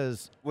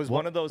because Was what,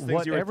 one of those things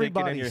what you were thinking in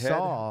everybody your head?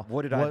 saw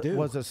What did I do?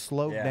 was a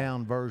slowed Yeah.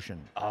 down version.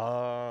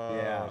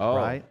 Yeah. Oh,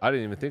 Right? I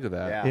didn't even think of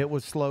that. Yeah. It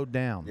was slowed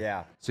down.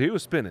 Yeah. So he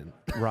was spinning.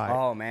 Right.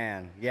 Oh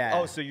man. Yeah.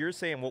 Oh, so you're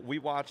saying what we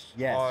watched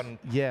Yes. on?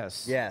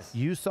 Yes. Yes.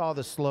 You saw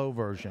the slow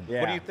version.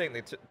 Yeah. What do you think?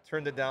 They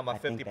turned it down by I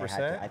think they had 50%?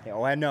 to- I think.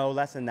 Oh, I know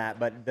less than that,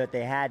 but that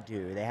they had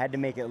to. They had to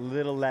make it a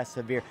little less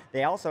severe.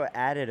 They also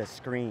added a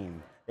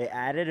scream. They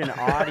added an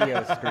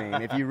audio scream.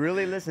 If you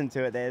really listen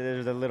to it,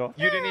 there's a little.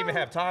 You didn't even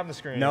have time to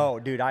scream. No,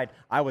 dude,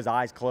 I was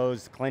eyes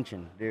closed,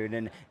 clenching, dude,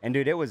 and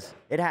dude,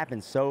 it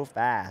happened so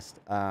fast.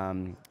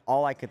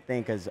 All I could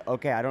think is,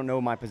 okay, I don't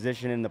know my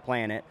position in the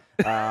planet.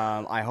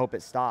 I hope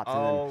it stops.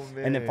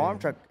 And then man.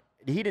 Farmtruck,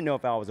 he didn't know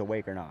if I was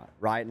awake or not,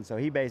 right? And so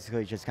he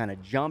basically just kind of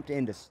jumped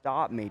in to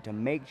stop me to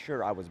make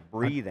sure I was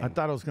breathing. I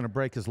thought I was going to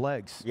break his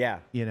legs. Yeah.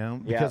 You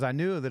know, Yeah. because I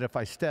knew that if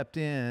I stepped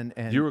in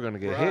and You were going to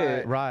get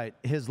hit. right,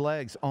 his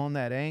legs on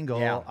that angle,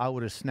 Yeah. I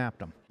would have snapped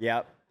them.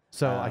 Yep.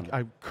 So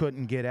I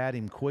couldn't get at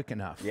him quick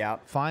enough. Yeah.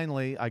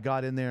 Finally, I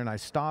got in there and I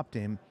stopped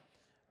him.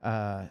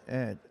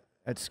 And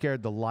it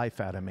scared the life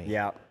out of me.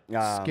 Yeah.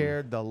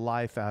 Scared the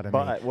life out of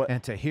but me. what-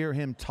 And to hear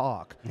him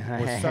talk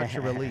was such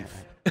a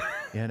relief,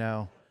 you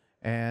know.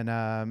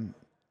 And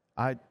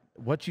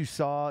what you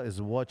saw is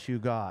what you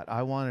got.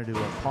 I wanted to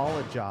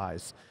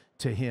apologize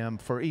to him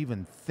for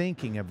even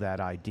thinking of that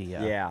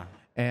idea. Yeah.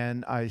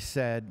 And I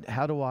said,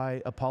 how do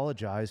I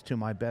apologize to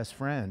my best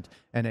friend?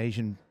 An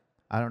Asian,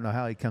 I don't know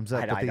how he comes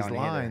up with these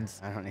lines.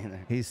 I don't either.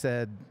 He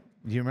said,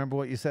 do you remember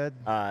what you said?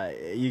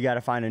 You got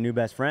to find a new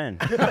best friend.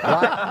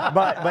 Right?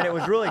 But it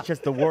was really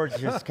just the words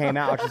just came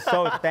out. I was just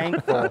so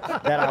thankful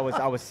that I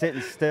was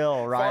sitting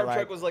still, right?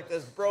 Farmtruck was like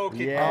this broken.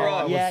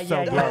 Yeah,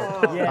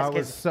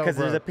 because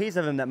there's a piece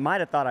of him that might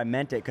have thought I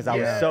meant it because I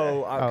was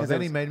so. Because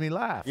then he made me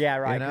laugh. Yeah,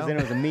 right. Because you know?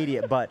 then it was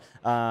immediate. But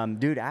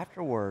dude,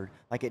 afterward,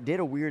 like it did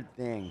a weird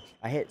thing.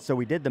 So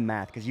we did the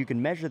math because you can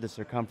measure the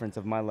circumference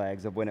of my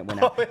legs of when it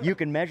went out. You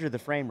can measure the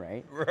frame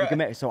rate.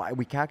 Right.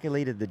 We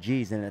calculated the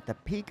G's, and at the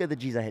peak of the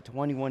G's, I hit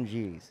 21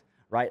 G's.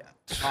 Right,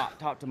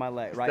 top to my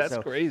leg. Right, that's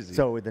crazy.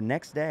 So the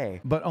next day,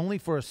 but only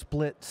for a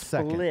split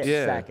second.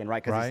 Second,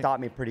 right? Because it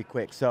stopped me pretty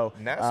quick. So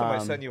now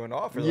somebody send you an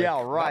offer. Yeah,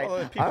 like,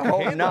 right. I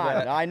hope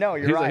not. I know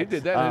you're right. He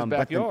did that in his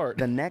backyard.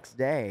 The next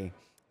day,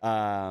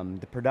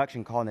 the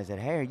production called and they said,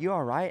 "Hey, are you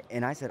all right?"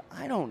 And I said,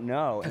 "I don't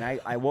know." And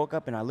I woke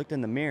up and I looked in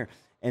the mirror,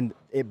 and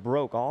it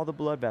broke all the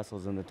blood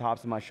vessels in the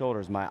tops of my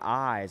shoulders, my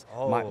eyes,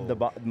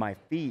 my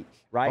feet,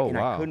 right? And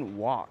I couldn't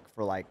walk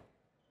for like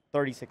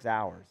 36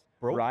 hours.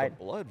 Broke right?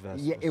 the blood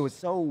vessels. Yeah, it was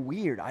so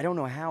weird. I don't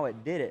know how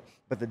it did it.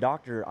 But the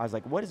doctor, I was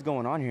like, what is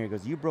going on here? He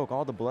goes, you broke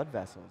all the blood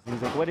vessels. And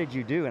he's like, what did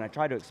you do? And I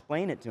tried to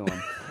explain it to him.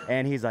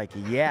 And he's like,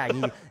 yeah.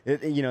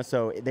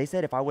 So they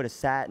said if I would have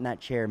sat in that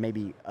chair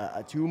maybe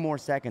 2 more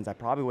seconds, I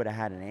probably would have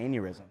had an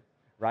aneurysm,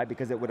 right?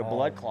 Because it would have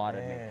blood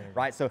clotted me,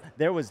 right? So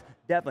there was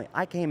definitely,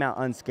 I came out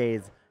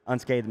unscathed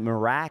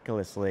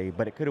miraculously,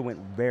 but it could have went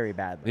very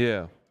badly.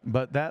 Yeah.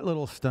 But that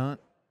little stunt,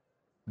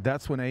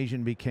 that's when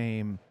Asian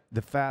became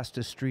the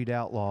fastest street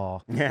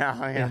outlaw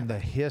in the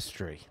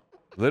history.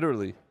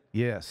 Literally.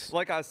 Yes.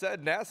 Like I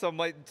said, NASA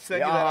might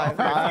send you that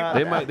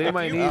offer. They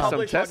might need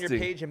some testing. On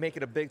your page and make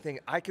it a big thing.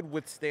 I could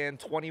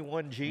withstand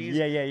 21 Gs.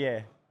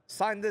 Yeah.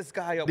 Sign this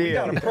guy up. We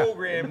got a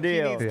program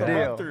he needs to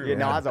run through. Yeah,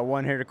 no, I was a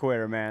one-hitter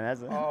quitter, man.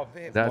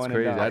 That's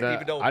crazy.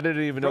 I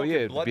didn't even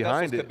know blood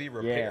behind it. Could be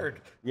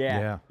repaired.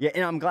 Yeah,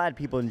 and I'm glad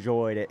people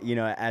enjoyed it,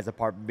 as a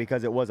part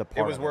because it was a part.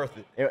 It was worth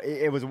it.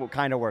 It was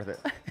kind of worth it.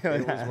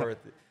 It was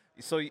worth it.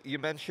 So you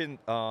mentioned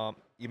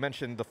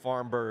the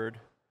farm bird.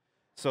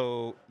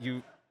 So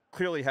you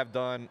clearly have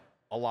done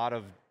a lot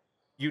of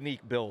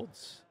unique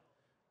builds.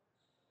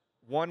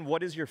 One,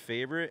 what is your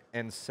favorite?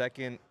 And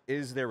second,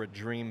 is there a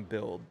dream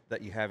build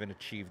that you haven't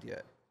achieved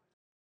yet?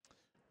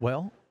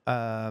 Well,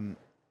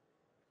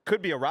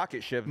 could be a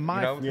rocket ship.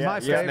 My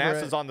favorite.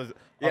 NASA's on the.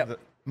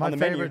 My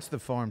favorite's the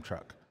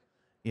Farmtruck.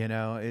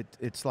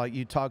 It's like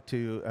you talk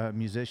to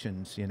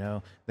musicians.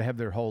 They have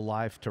their whole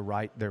life to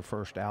write their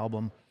first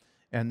album,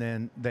 and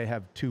then they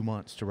have 2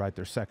 months to write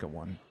their second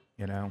one.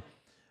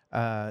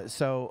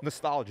 So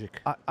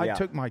nostalgic. I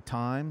took my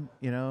time,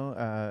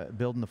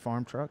 building the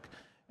Farmtruck,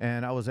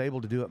 and I was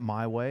able to do it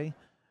my way.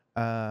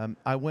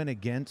 I went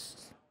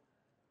against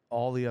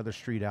all the other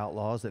street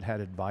outlaws that had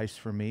advice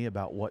for me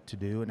about what to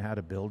do and how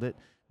to build it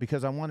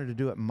because I wanted to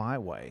do it my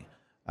way.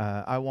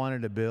 I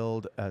wanted to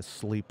build a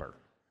sleeper.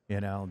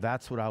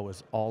 That's what I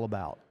was all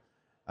about.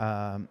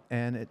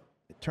 And it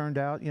turned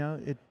out,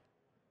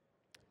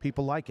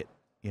 people like it.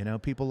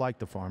 People like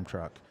the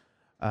Farmtruck.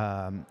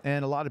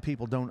 And a lot of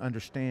people don't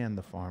understand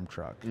the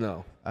Farmtruck.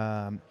 No.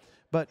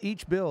 But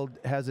each build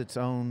has its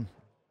own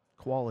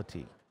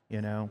quality,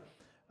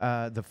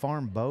 The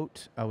farm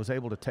boat, I was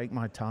able to take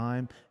my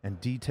time and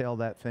detail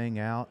that thing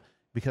out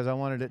because I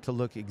wanted it to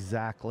look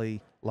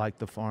exactly like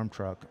the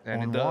Farmtruck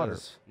on water.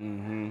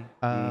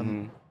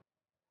 Mm-hmm.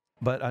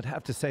 But I'd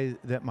have to say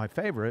that my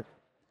favorite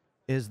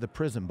is the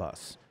prison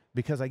bus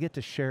because I get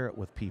to share it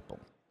with people.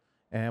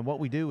 And what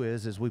we do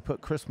is we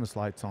put Christmas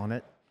lights on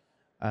it,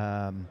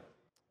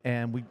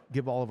 and we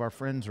give all of our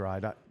friends a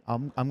ride.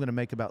 I'm going to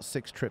make about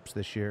 6 trips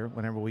this year.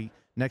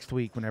 Next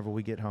week, whenever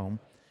we get home,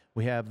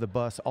 we have the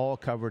bus all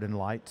covered in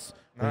lights.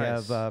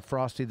 Nice. We have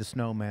Frosty the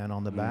Snowman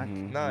on the back.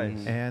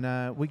 Nice.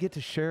 And we get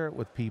to share it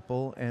with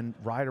people and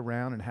ride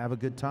around and have a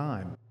good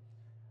time.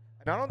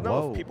 And I don't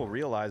know if people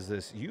realize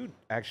this. You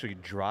actually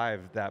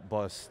drive that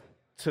bus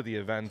to the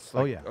events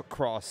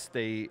across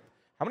state.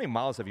 How many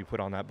miles have you put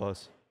on that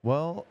bus?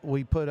 Well,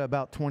 we put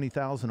about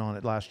 20,000 on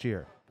it last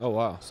year. Oh,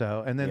 wow.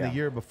 So, and then the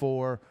year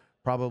before,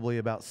 probably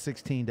about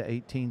 16 to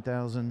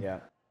 18,000. Yeah.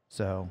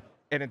 So.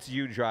 And it's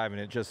you driving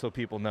it, just so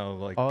people know,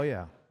 like. Oh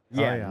yeah.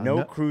 Yeah.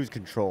 No cruise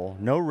control,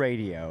 no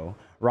radio,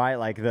 right?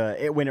 Like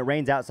when it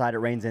rains outside, it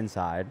rains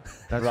inside.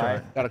 That's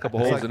right. Got a couple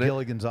it's holes like in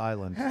Gilligan's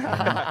Island.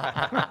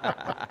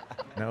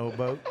 No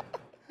boat.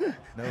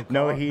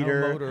 No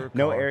heater. No motor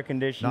no car, air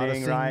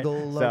conditioning, right? Not a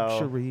single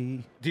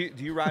luxury. Do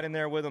you ride in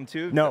there with them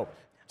too? No.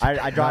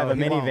 I drive a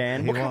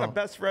minivan. What kind of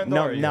best friend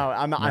are you? No,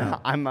 I'm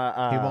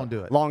he won't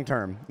do it. Long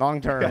term.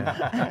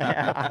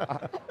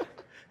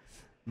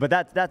 But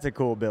that's a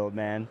cool build,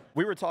 man.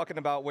 We were talking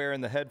about wearing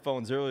the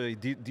headphones earlier.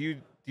 Do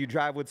you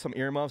drive with some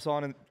earmuffs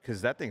on?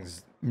 Because that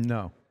thing's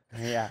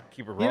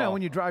keep it raw.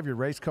 When you drive your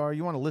race car,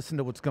 you want to listen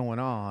to what's going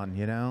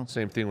on.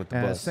 Same thing with the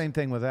bus. Same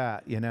thing with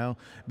that.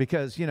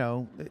 Because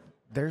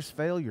there's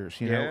failures.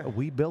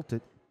 We built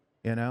it.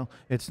 You know,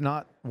 it's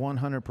not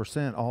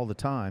 100% all the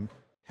time.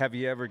 Have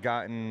you ever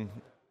gotten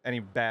any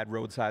bad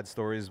roadside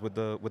stories with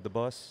the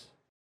bus?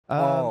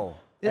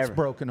 It's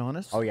broken on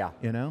us. Oh, yeah.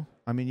 You know,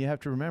 I mean, you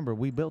have to remember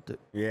we built it.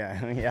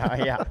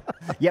 Yeah.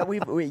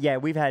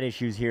 We've had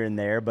issues here and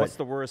there, but What's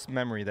the worst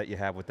memory that you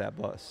have with that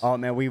bus? oh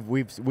man,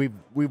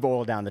 we've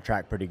oiled down the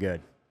track pretty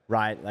good,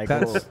 right? Like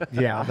That's we'll-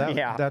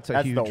 that's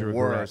a huge the regret.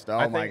 worst. Oh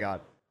I my think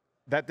god.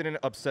 That didn't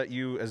upset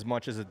you as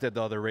much as it did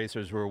the other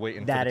racers who were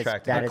waiting That for the is-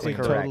 track to that get is cleaned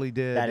It up. correct. totally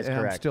did. That is and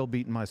I'm correct. still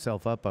beating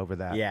myself up over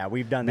that. Yeah,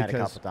 we've done that a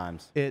because couple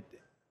times. It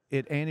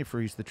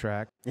antifreezed the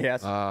track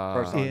Yes.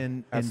 personally.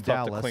 in That's tough to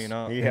Dallas, clean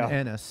up. Yeah. in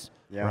Ennis,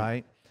 Yeah.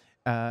 right?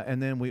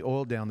 And then we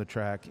oiled down the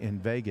track in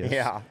Vegas.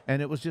 Yeah.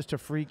 And it was just a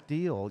freak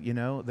deal, you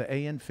know. The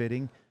AN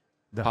fitting,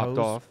 the Popped hose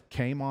off.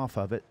 came off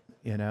of it,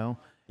 you know.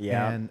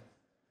 Yeah. And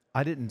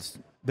I didn't.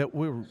 That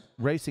we were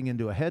racing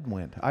into a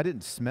headwind. I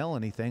didn't smell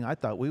anything. I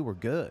thought we were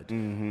good.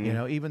 Mm-hmm. You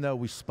know, even though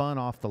we spun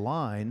off the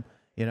line,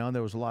 you know, and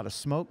there was a lot of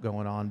smoke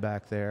going on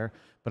back there,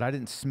 but I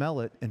didn't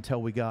smell it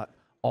until we got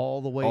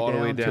all the way All down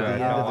the way to the down.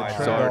 end of the It's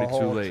track. already The too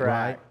whole late.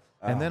 track.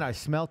 Right. And then I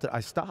smelt it.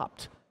 I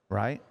stopped.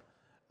 Right.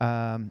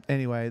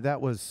 Anyway,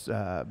 that was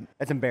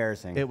It's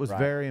embarrassing. it was right?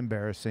 very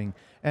embarrassing,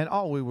 and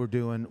all we were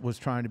doing was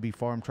trying to be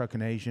Farmtruck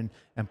and AZN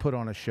and put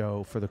on a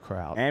show for the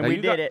crowd. And Now we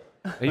you did got- it.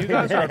 And you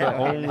guys are the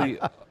only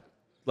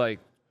like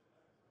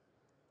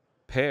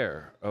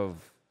pair of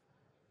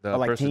the Oh,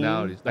 like team?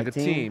 personalities, like Like a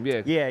team? team.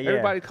 Yeah, Yeah, yeah.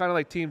 Everybody kind of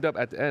like teamed up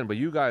at the end, but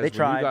you guys, They when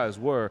tried. you guys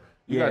were,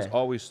 you Yeah. guys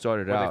always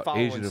started Were they out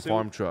following Asian and suit?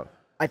 farm truck.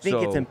 I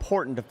think it's So-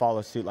 important to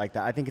follow suit like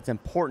that. I think it's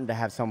important to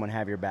have someone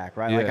have your back,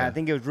 right? Like Yeah. I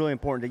think it was really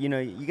important that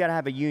you got to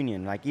have a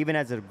union. Like even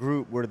as a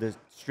group, we're the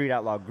Street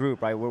Outlaw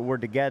group, right? We're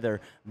together,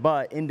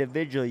 but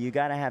individually, you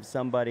got to have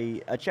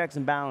somebody checks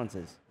and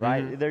balances,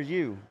 right? Mm-hmm. There's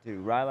you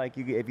too, right? Like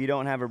if you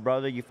don't have a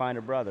brother, you find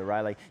a brother, right?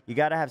 Like you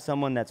got to have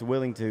someone that's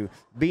willing to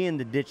be in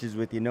the ditches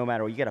with you, no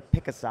matter what. You got to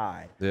pick a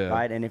side, Yeah.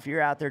 right? And if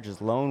you're out there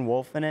just lone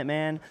wolfing it,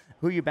 man,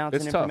 who you bouncing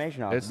It's tough.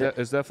 information off? It's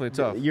definitely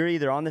tough. You're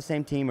either on the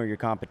same team or your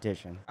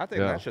competition. I think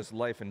Yeah. that's just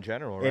life in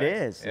general, right? It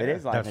is. It Yeah.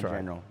 is life That's in right.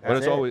 general. But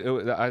it's That's it.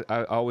 always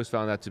I always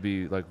found that to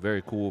be like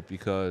very cool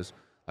because,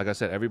 like I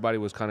said, everybody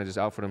was kind of just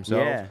out for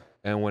themselves. Yeah.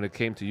 And when it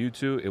came to you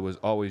two, it was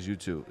always you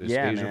two. It's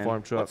Yeah, Asian man.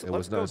 farm truck. Let's It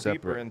was go nothing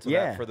deeper separate. into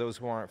Yeah. that for those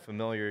who aren't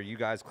familiar. You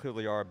guys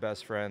clearly are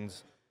best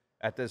friends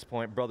at this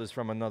point, brothers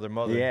from another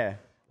mother. Yeah.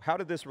 How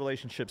did this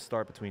relationship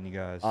start between you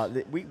guys?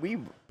 We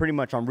pretty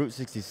much on Route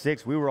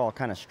 66, we were all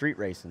kind of street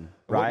racing,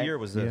 right? What year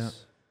was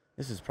this?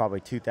 This is probably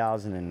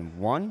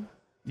 2001,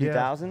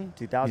 Yeah.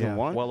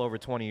 2001. Well over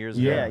 20 years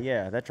ago.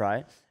 Yeah, that's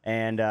right.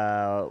 And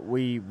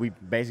we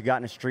basically got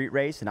in a street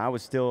race, and I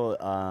was still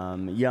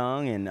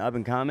young and up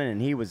and coming,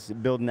 and he was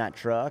building that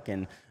truck,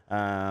 and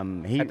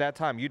he At that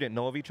time, you didn't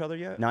know of each other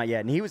yet? not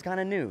yet, and he was kind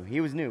of new.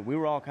 He was new. We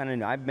were all kind of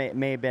new. I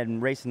may have been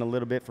racing a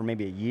little bit for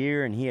maybe a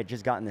year, and he had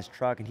just gotten this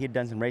truck, and he had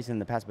done some racing in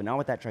the past, but not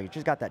with that truck. He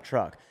just got that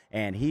truck,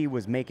 and he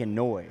was making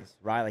noise,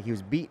 right? Like he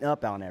was beating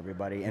up on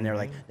everybody, and they're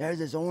like, "There's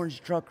this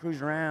orange truck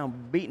cruising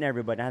around, beating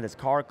everybody." And I had this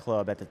car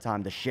club at the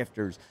time, the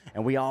Shifters,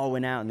 and we all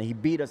went out, and he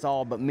beat us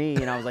all but me,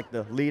 and I was like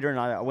the leader, and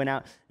I went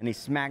out, and he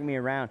smacked me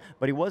around,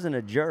 but he wasn't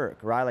a jerk,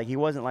 right? Like he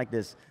wasn't like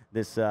this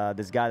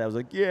guy that was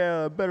like,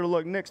 "Yeah, better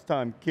luck next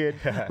time, kid."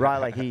 Right?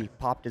 Like he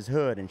popped his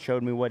hood and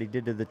showed me what he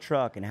did to the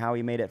truck and how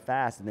he made it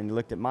fast. And then he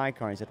looked at my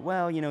car and he said,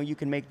 "Well, you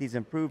can make these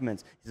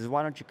improvements." He says,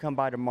 "Why don't you come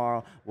by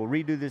tomorrow? We'll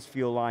redo this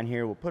fuel line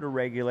here. We'll put a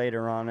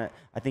regulator on it.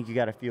 I think you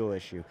got a fuel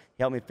issue."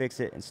 He helped me fix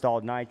it,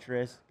 installed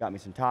nitrous, got me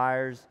some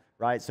tires,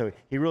 right? So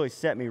he really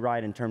set me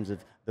right in terms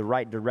of the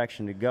right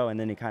direction to go. And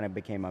then he kind of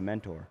became my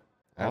mentor.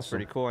 That's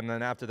pretty cool. And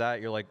then after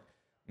that, you're like,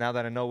 now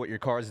that I know what your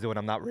car's doing,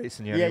 I'm not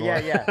racing you Yeah, anymore.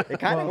 yeah. It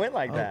kind of Well, went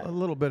like that. A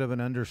little bit of an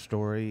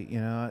understory. You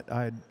know,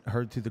 I'd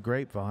heard through the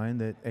grapevine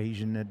that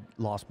Asian had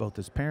lost both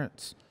his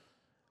parents.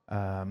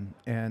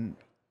 And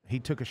he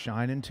took a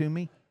shine to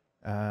me.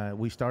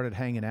 We started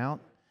hanging out.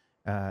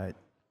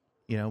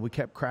 We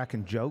kept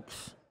cracking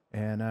jokes,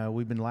 and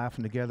we've been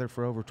laughing together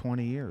for over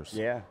 20 years.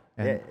 Yeah,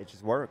 And- it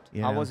just worked.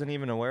 You I know? wasn't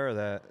even aware of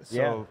that.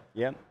 So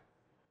Yeah, yep.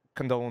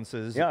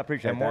 condolences. Yeah, I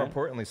appreciate And more that.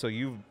 importantly, so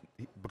you've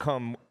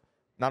become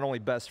not only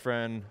best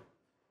friend,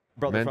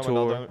 brother from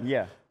Mentor. another,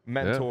 Yeah.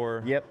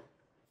 mentor, Yep.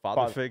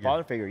 father figure.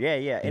 Father figure. Yeah,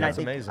 yeah. And That's I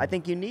think amazing. I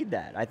think you need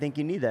that. I think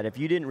you need that. If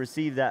you didn't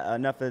receive that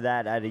enough of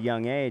that at a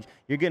young age,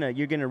 you're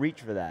gonna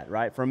reach for that,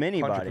 right? From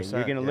anybody, 100%,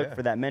 you're gonna look yeah.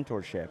 for that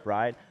mentorship,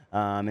 right?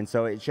 And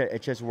so it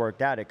just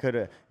worked out. It could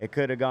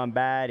have gone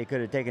bad. It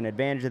could have taken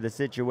advantage of the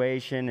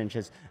situation and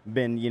just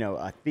been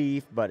a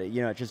thief. But it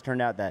just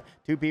turned out that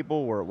two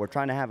people were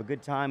trying to have a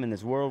good time in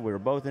this world. We were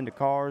both into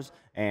cars,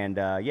 and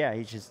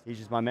he's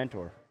just my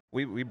mentor.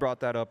 We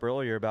brought that up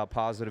earlier about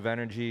positive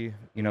energy,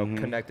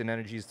 connecting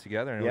energies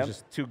together, and it Yep. was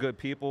just two good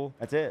people,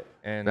 That's it.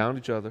 and Found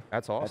each other.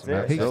 that's awesome.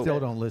 That's He it. So- still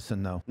don't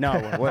listen though. No,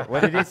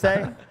 what did he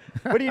say?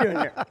 What are you doing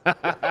here?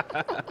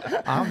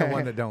 I'm the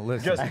one that don't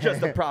listen.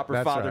 Just a proper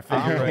That's father right.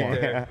 figure I'm the right one.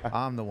 there.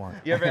 I'm the one.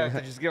 You ever have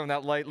to just give him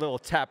that light little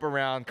tap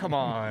around? Come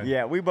on.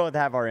 Yeah, we both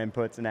have our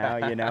inputs now,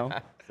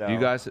 So. Do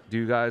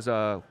you guys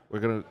we're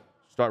gonna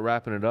start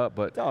wrapping it up,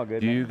 but It's all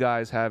good, do man. you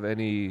guys have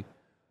any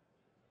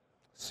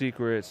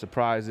secret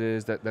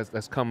surprises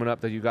that's coming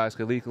up that you guys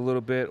could leak a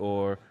little bit,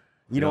 or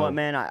you know what,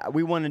 man?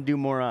 We want to do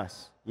more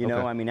us. You know,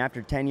 Okay. I mean,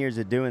 after 10 years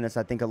of doing this,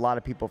 I think a lot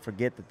of people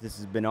forget that this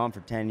has been on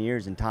for 10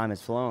 years and time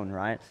has flown,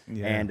 right?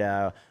 Yeah.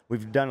 And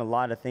we've done a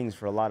lot of things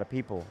for a lot of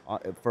people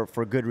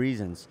for good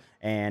reasons.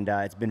 And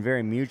it's been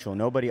very mutual.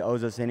 Nobody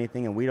owes us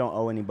anything, and we don't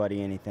owe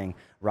anybody anything,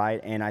 right?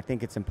 And I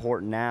think it's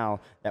important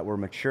now that we're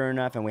mature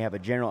enough and we have a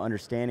general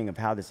understanding of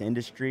how this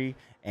industry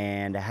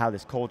and how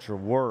this culture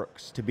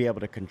works to be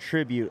able to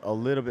contribute a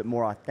little bit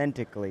more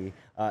authentically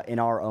in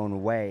our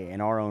own way,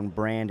 in our own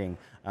branding.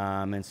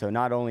 And so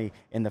not only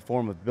in the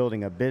form of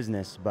building a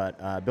business,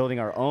 but building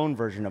our own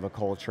version of a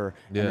culture,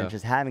 and then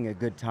just having a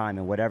good time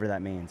and whatever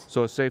that means.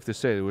 So it's safe to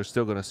say that we're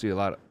still going to see a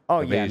lot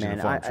of yeah, Asian man.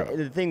 farm truck.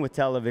 The thing with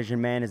television,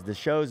 man, is the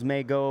shows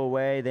may go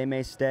away, they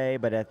may stay,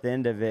 but at the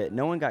end of it,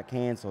 no one got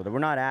canceled. We're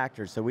not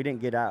actors, so we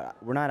didn't get out.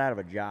 We're not out of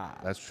a job.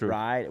 That's true.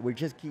 Right? We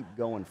just keep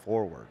going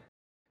forward.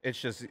 It's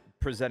just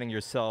presenting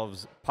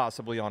yourselves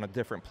possibly on a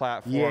different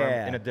platform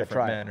Yeah, in a that's different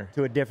right. manner.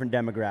 To a different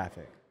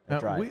demographic.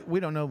 That's right. We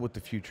don't know what the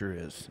future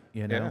is,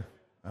 you know.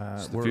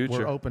 It's the We're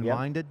future.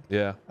 open-minded.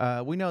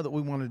 Yeah. We know that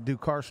we want to do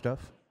car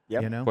stuff,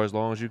 Yep. you know. For as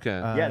long as you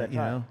can. Yeah, that's you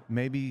right. know,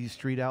 maybe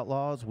Street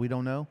Outlaws, we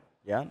don't know.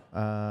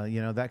 Yeah.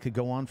 You know, that could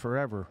go on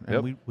forever,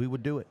 and Yep. we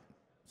would do it.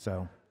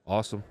 So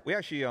Awesome. We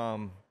actually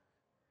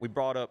we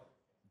brought up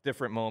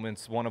different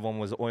moments. One of them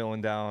was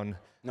oiling down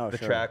the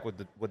sure. track with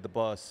the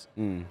bus.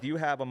 Mm. Do you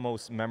have a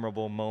most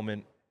memorable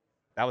moment?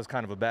 That was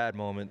kind of a bad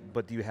moment,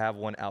 but do you have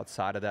one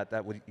outside of that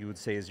you would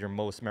say is your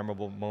most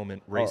memorable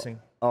moment racing?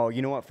 Oh,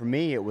 you know what? For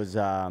me, it was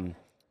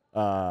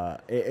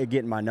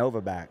getting my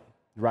Nova back.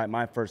 Right,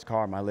 my first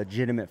car, my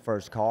legitimate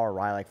first car,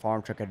 right? Like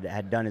Farmtruck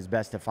had done his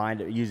best to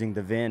find it using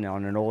the VIN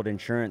on an old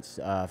insurance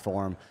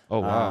form.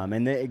 Oh, wow.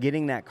 And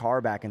getting that car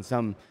back,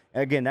 and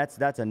again,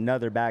 that's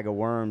another bag of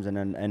worms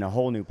and a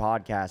whole new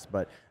podcast.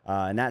 But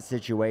in that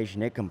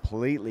situation, it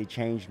completely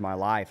changed my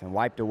life and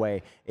wiped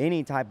away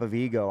any type of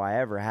ego I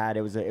ever had.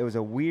 It was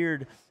a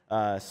weird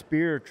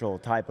spiritual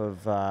type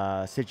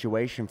of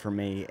situation for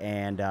me,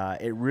 and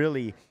it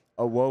really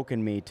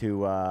awoken me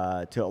to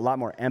a lot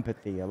more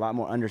empathy, a lot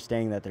more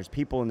understanding that there's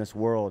people in this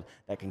world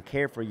that can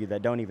care for you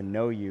that don't even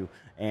know you,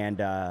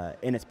 and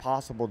it's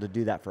possible to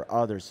do that for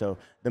others. So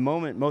the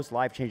moment most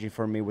life-changing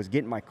for me was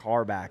getting my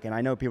car back. And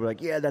I know people are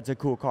like, yeah, that's a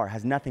cool car. It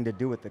has nothing to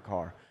do with the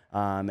car.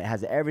 It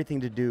has everything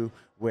to do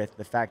with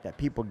the fact that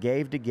people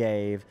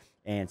gave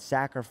and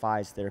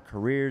sacrificed their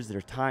careers,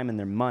 their time, and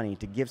their money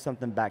to give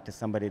something back to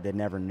somebody they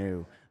never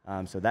knew.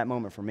 So that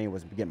moment for me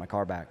was getting my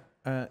car back.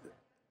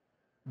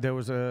 there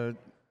was a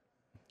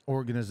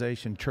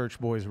organization, Church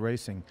Boys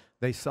Racing.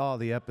 They saw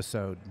the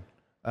episode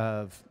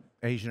of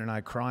Asian and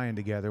I crying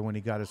together when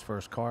he got his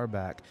first car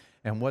back.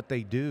 And what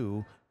they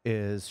do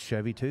is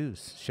Chevy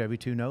 2s, Chevy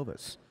 2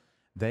 Novas.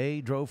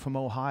 They drove from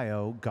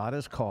Ohio, got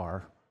his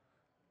car,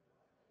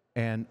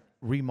 and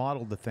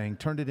remodeled the thing,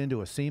 turned it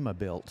into a SEMA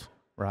built,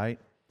 right?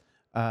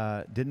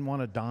 Didn't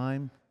want a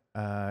dime.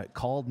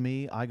 Called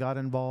me. I got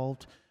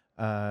involved.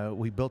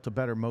 We built a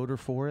better motor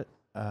for it.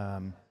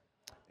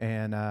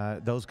 And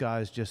those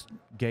guys just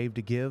gave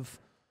to give.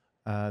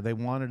 They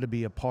wanted to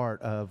be a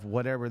part of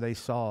whatever they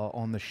saw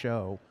on the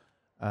show.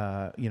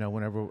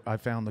 Whenever I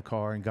found the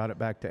car and got it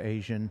back to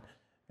Asian.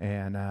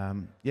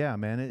 And yeah,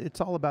 man,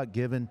 it's all about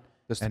giving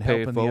Just and to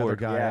pay it helping the other forward.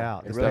 guy Yeah,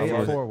 out. it It's really pay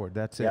it is. forward.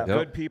 That's it. Yep.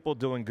 Good people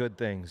doing good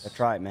things. That's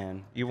right,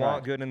 man. You That's want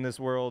right. good in this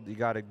world, you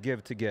got to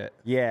give to get.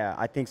 Yeah,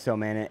 I think so,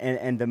 man.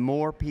 And the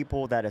more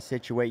people that are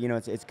situated,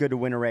 it's good to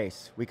win a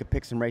race. We could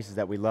pick some races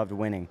that we loved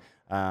winning,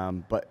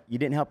 but you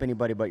didn't help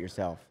anybody but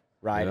yourself,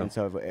 right? Yeah. And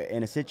so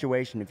in a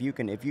situation, if you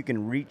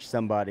can reach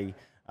somebody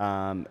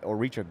or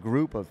reach a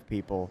group of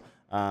people,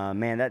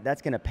 man,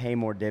 that's going to pay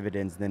more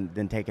dividends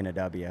than taking a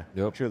W.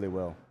 Yep. It truly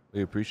will.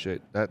 We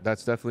appreciate that.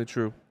 That's definitely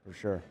true. For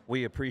sure.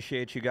 We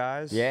appreciate you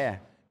guys. Yeah.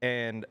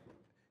 And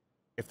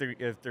if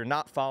they're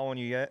not following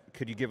you yet,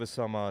 could you give us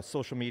some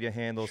social media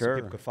handles so Sure.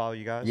 people could follow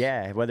you guys?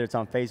 Yeah, whether it's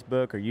on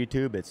Facebook or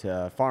YouTube, it's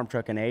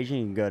Farmtruck and AZN.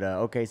 You can go to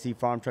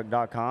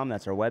okcfarmtruck.com.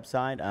 That's our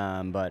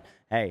website. But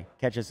hey,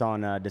 catch us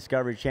on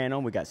Discovery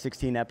Channel. We got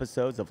 16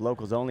 episodes of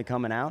Locals Only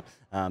coming out.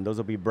 Those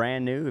will be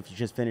brand new. If you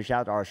just finish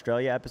out our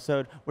Australia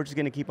episode, we're just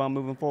going to keep on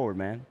moving forward,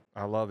 man.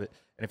 I love it.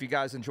 And if you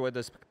guys enjoyed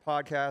this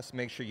podcast,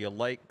 make sure you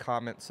like,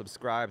 comment,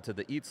 subscribe to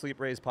the Eat,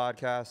 Sleep, Raise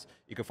podcast.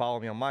 You can follow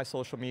me on my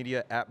social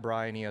media at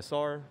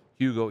BrianESR.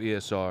 Hugo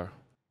ESR.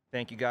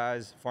 Thank you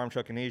guys.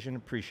 Farmtruck and AZN,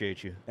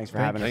 appreciate you. Thanks for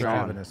Thank having you us for on.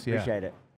 having us, yeah. Appreciate it.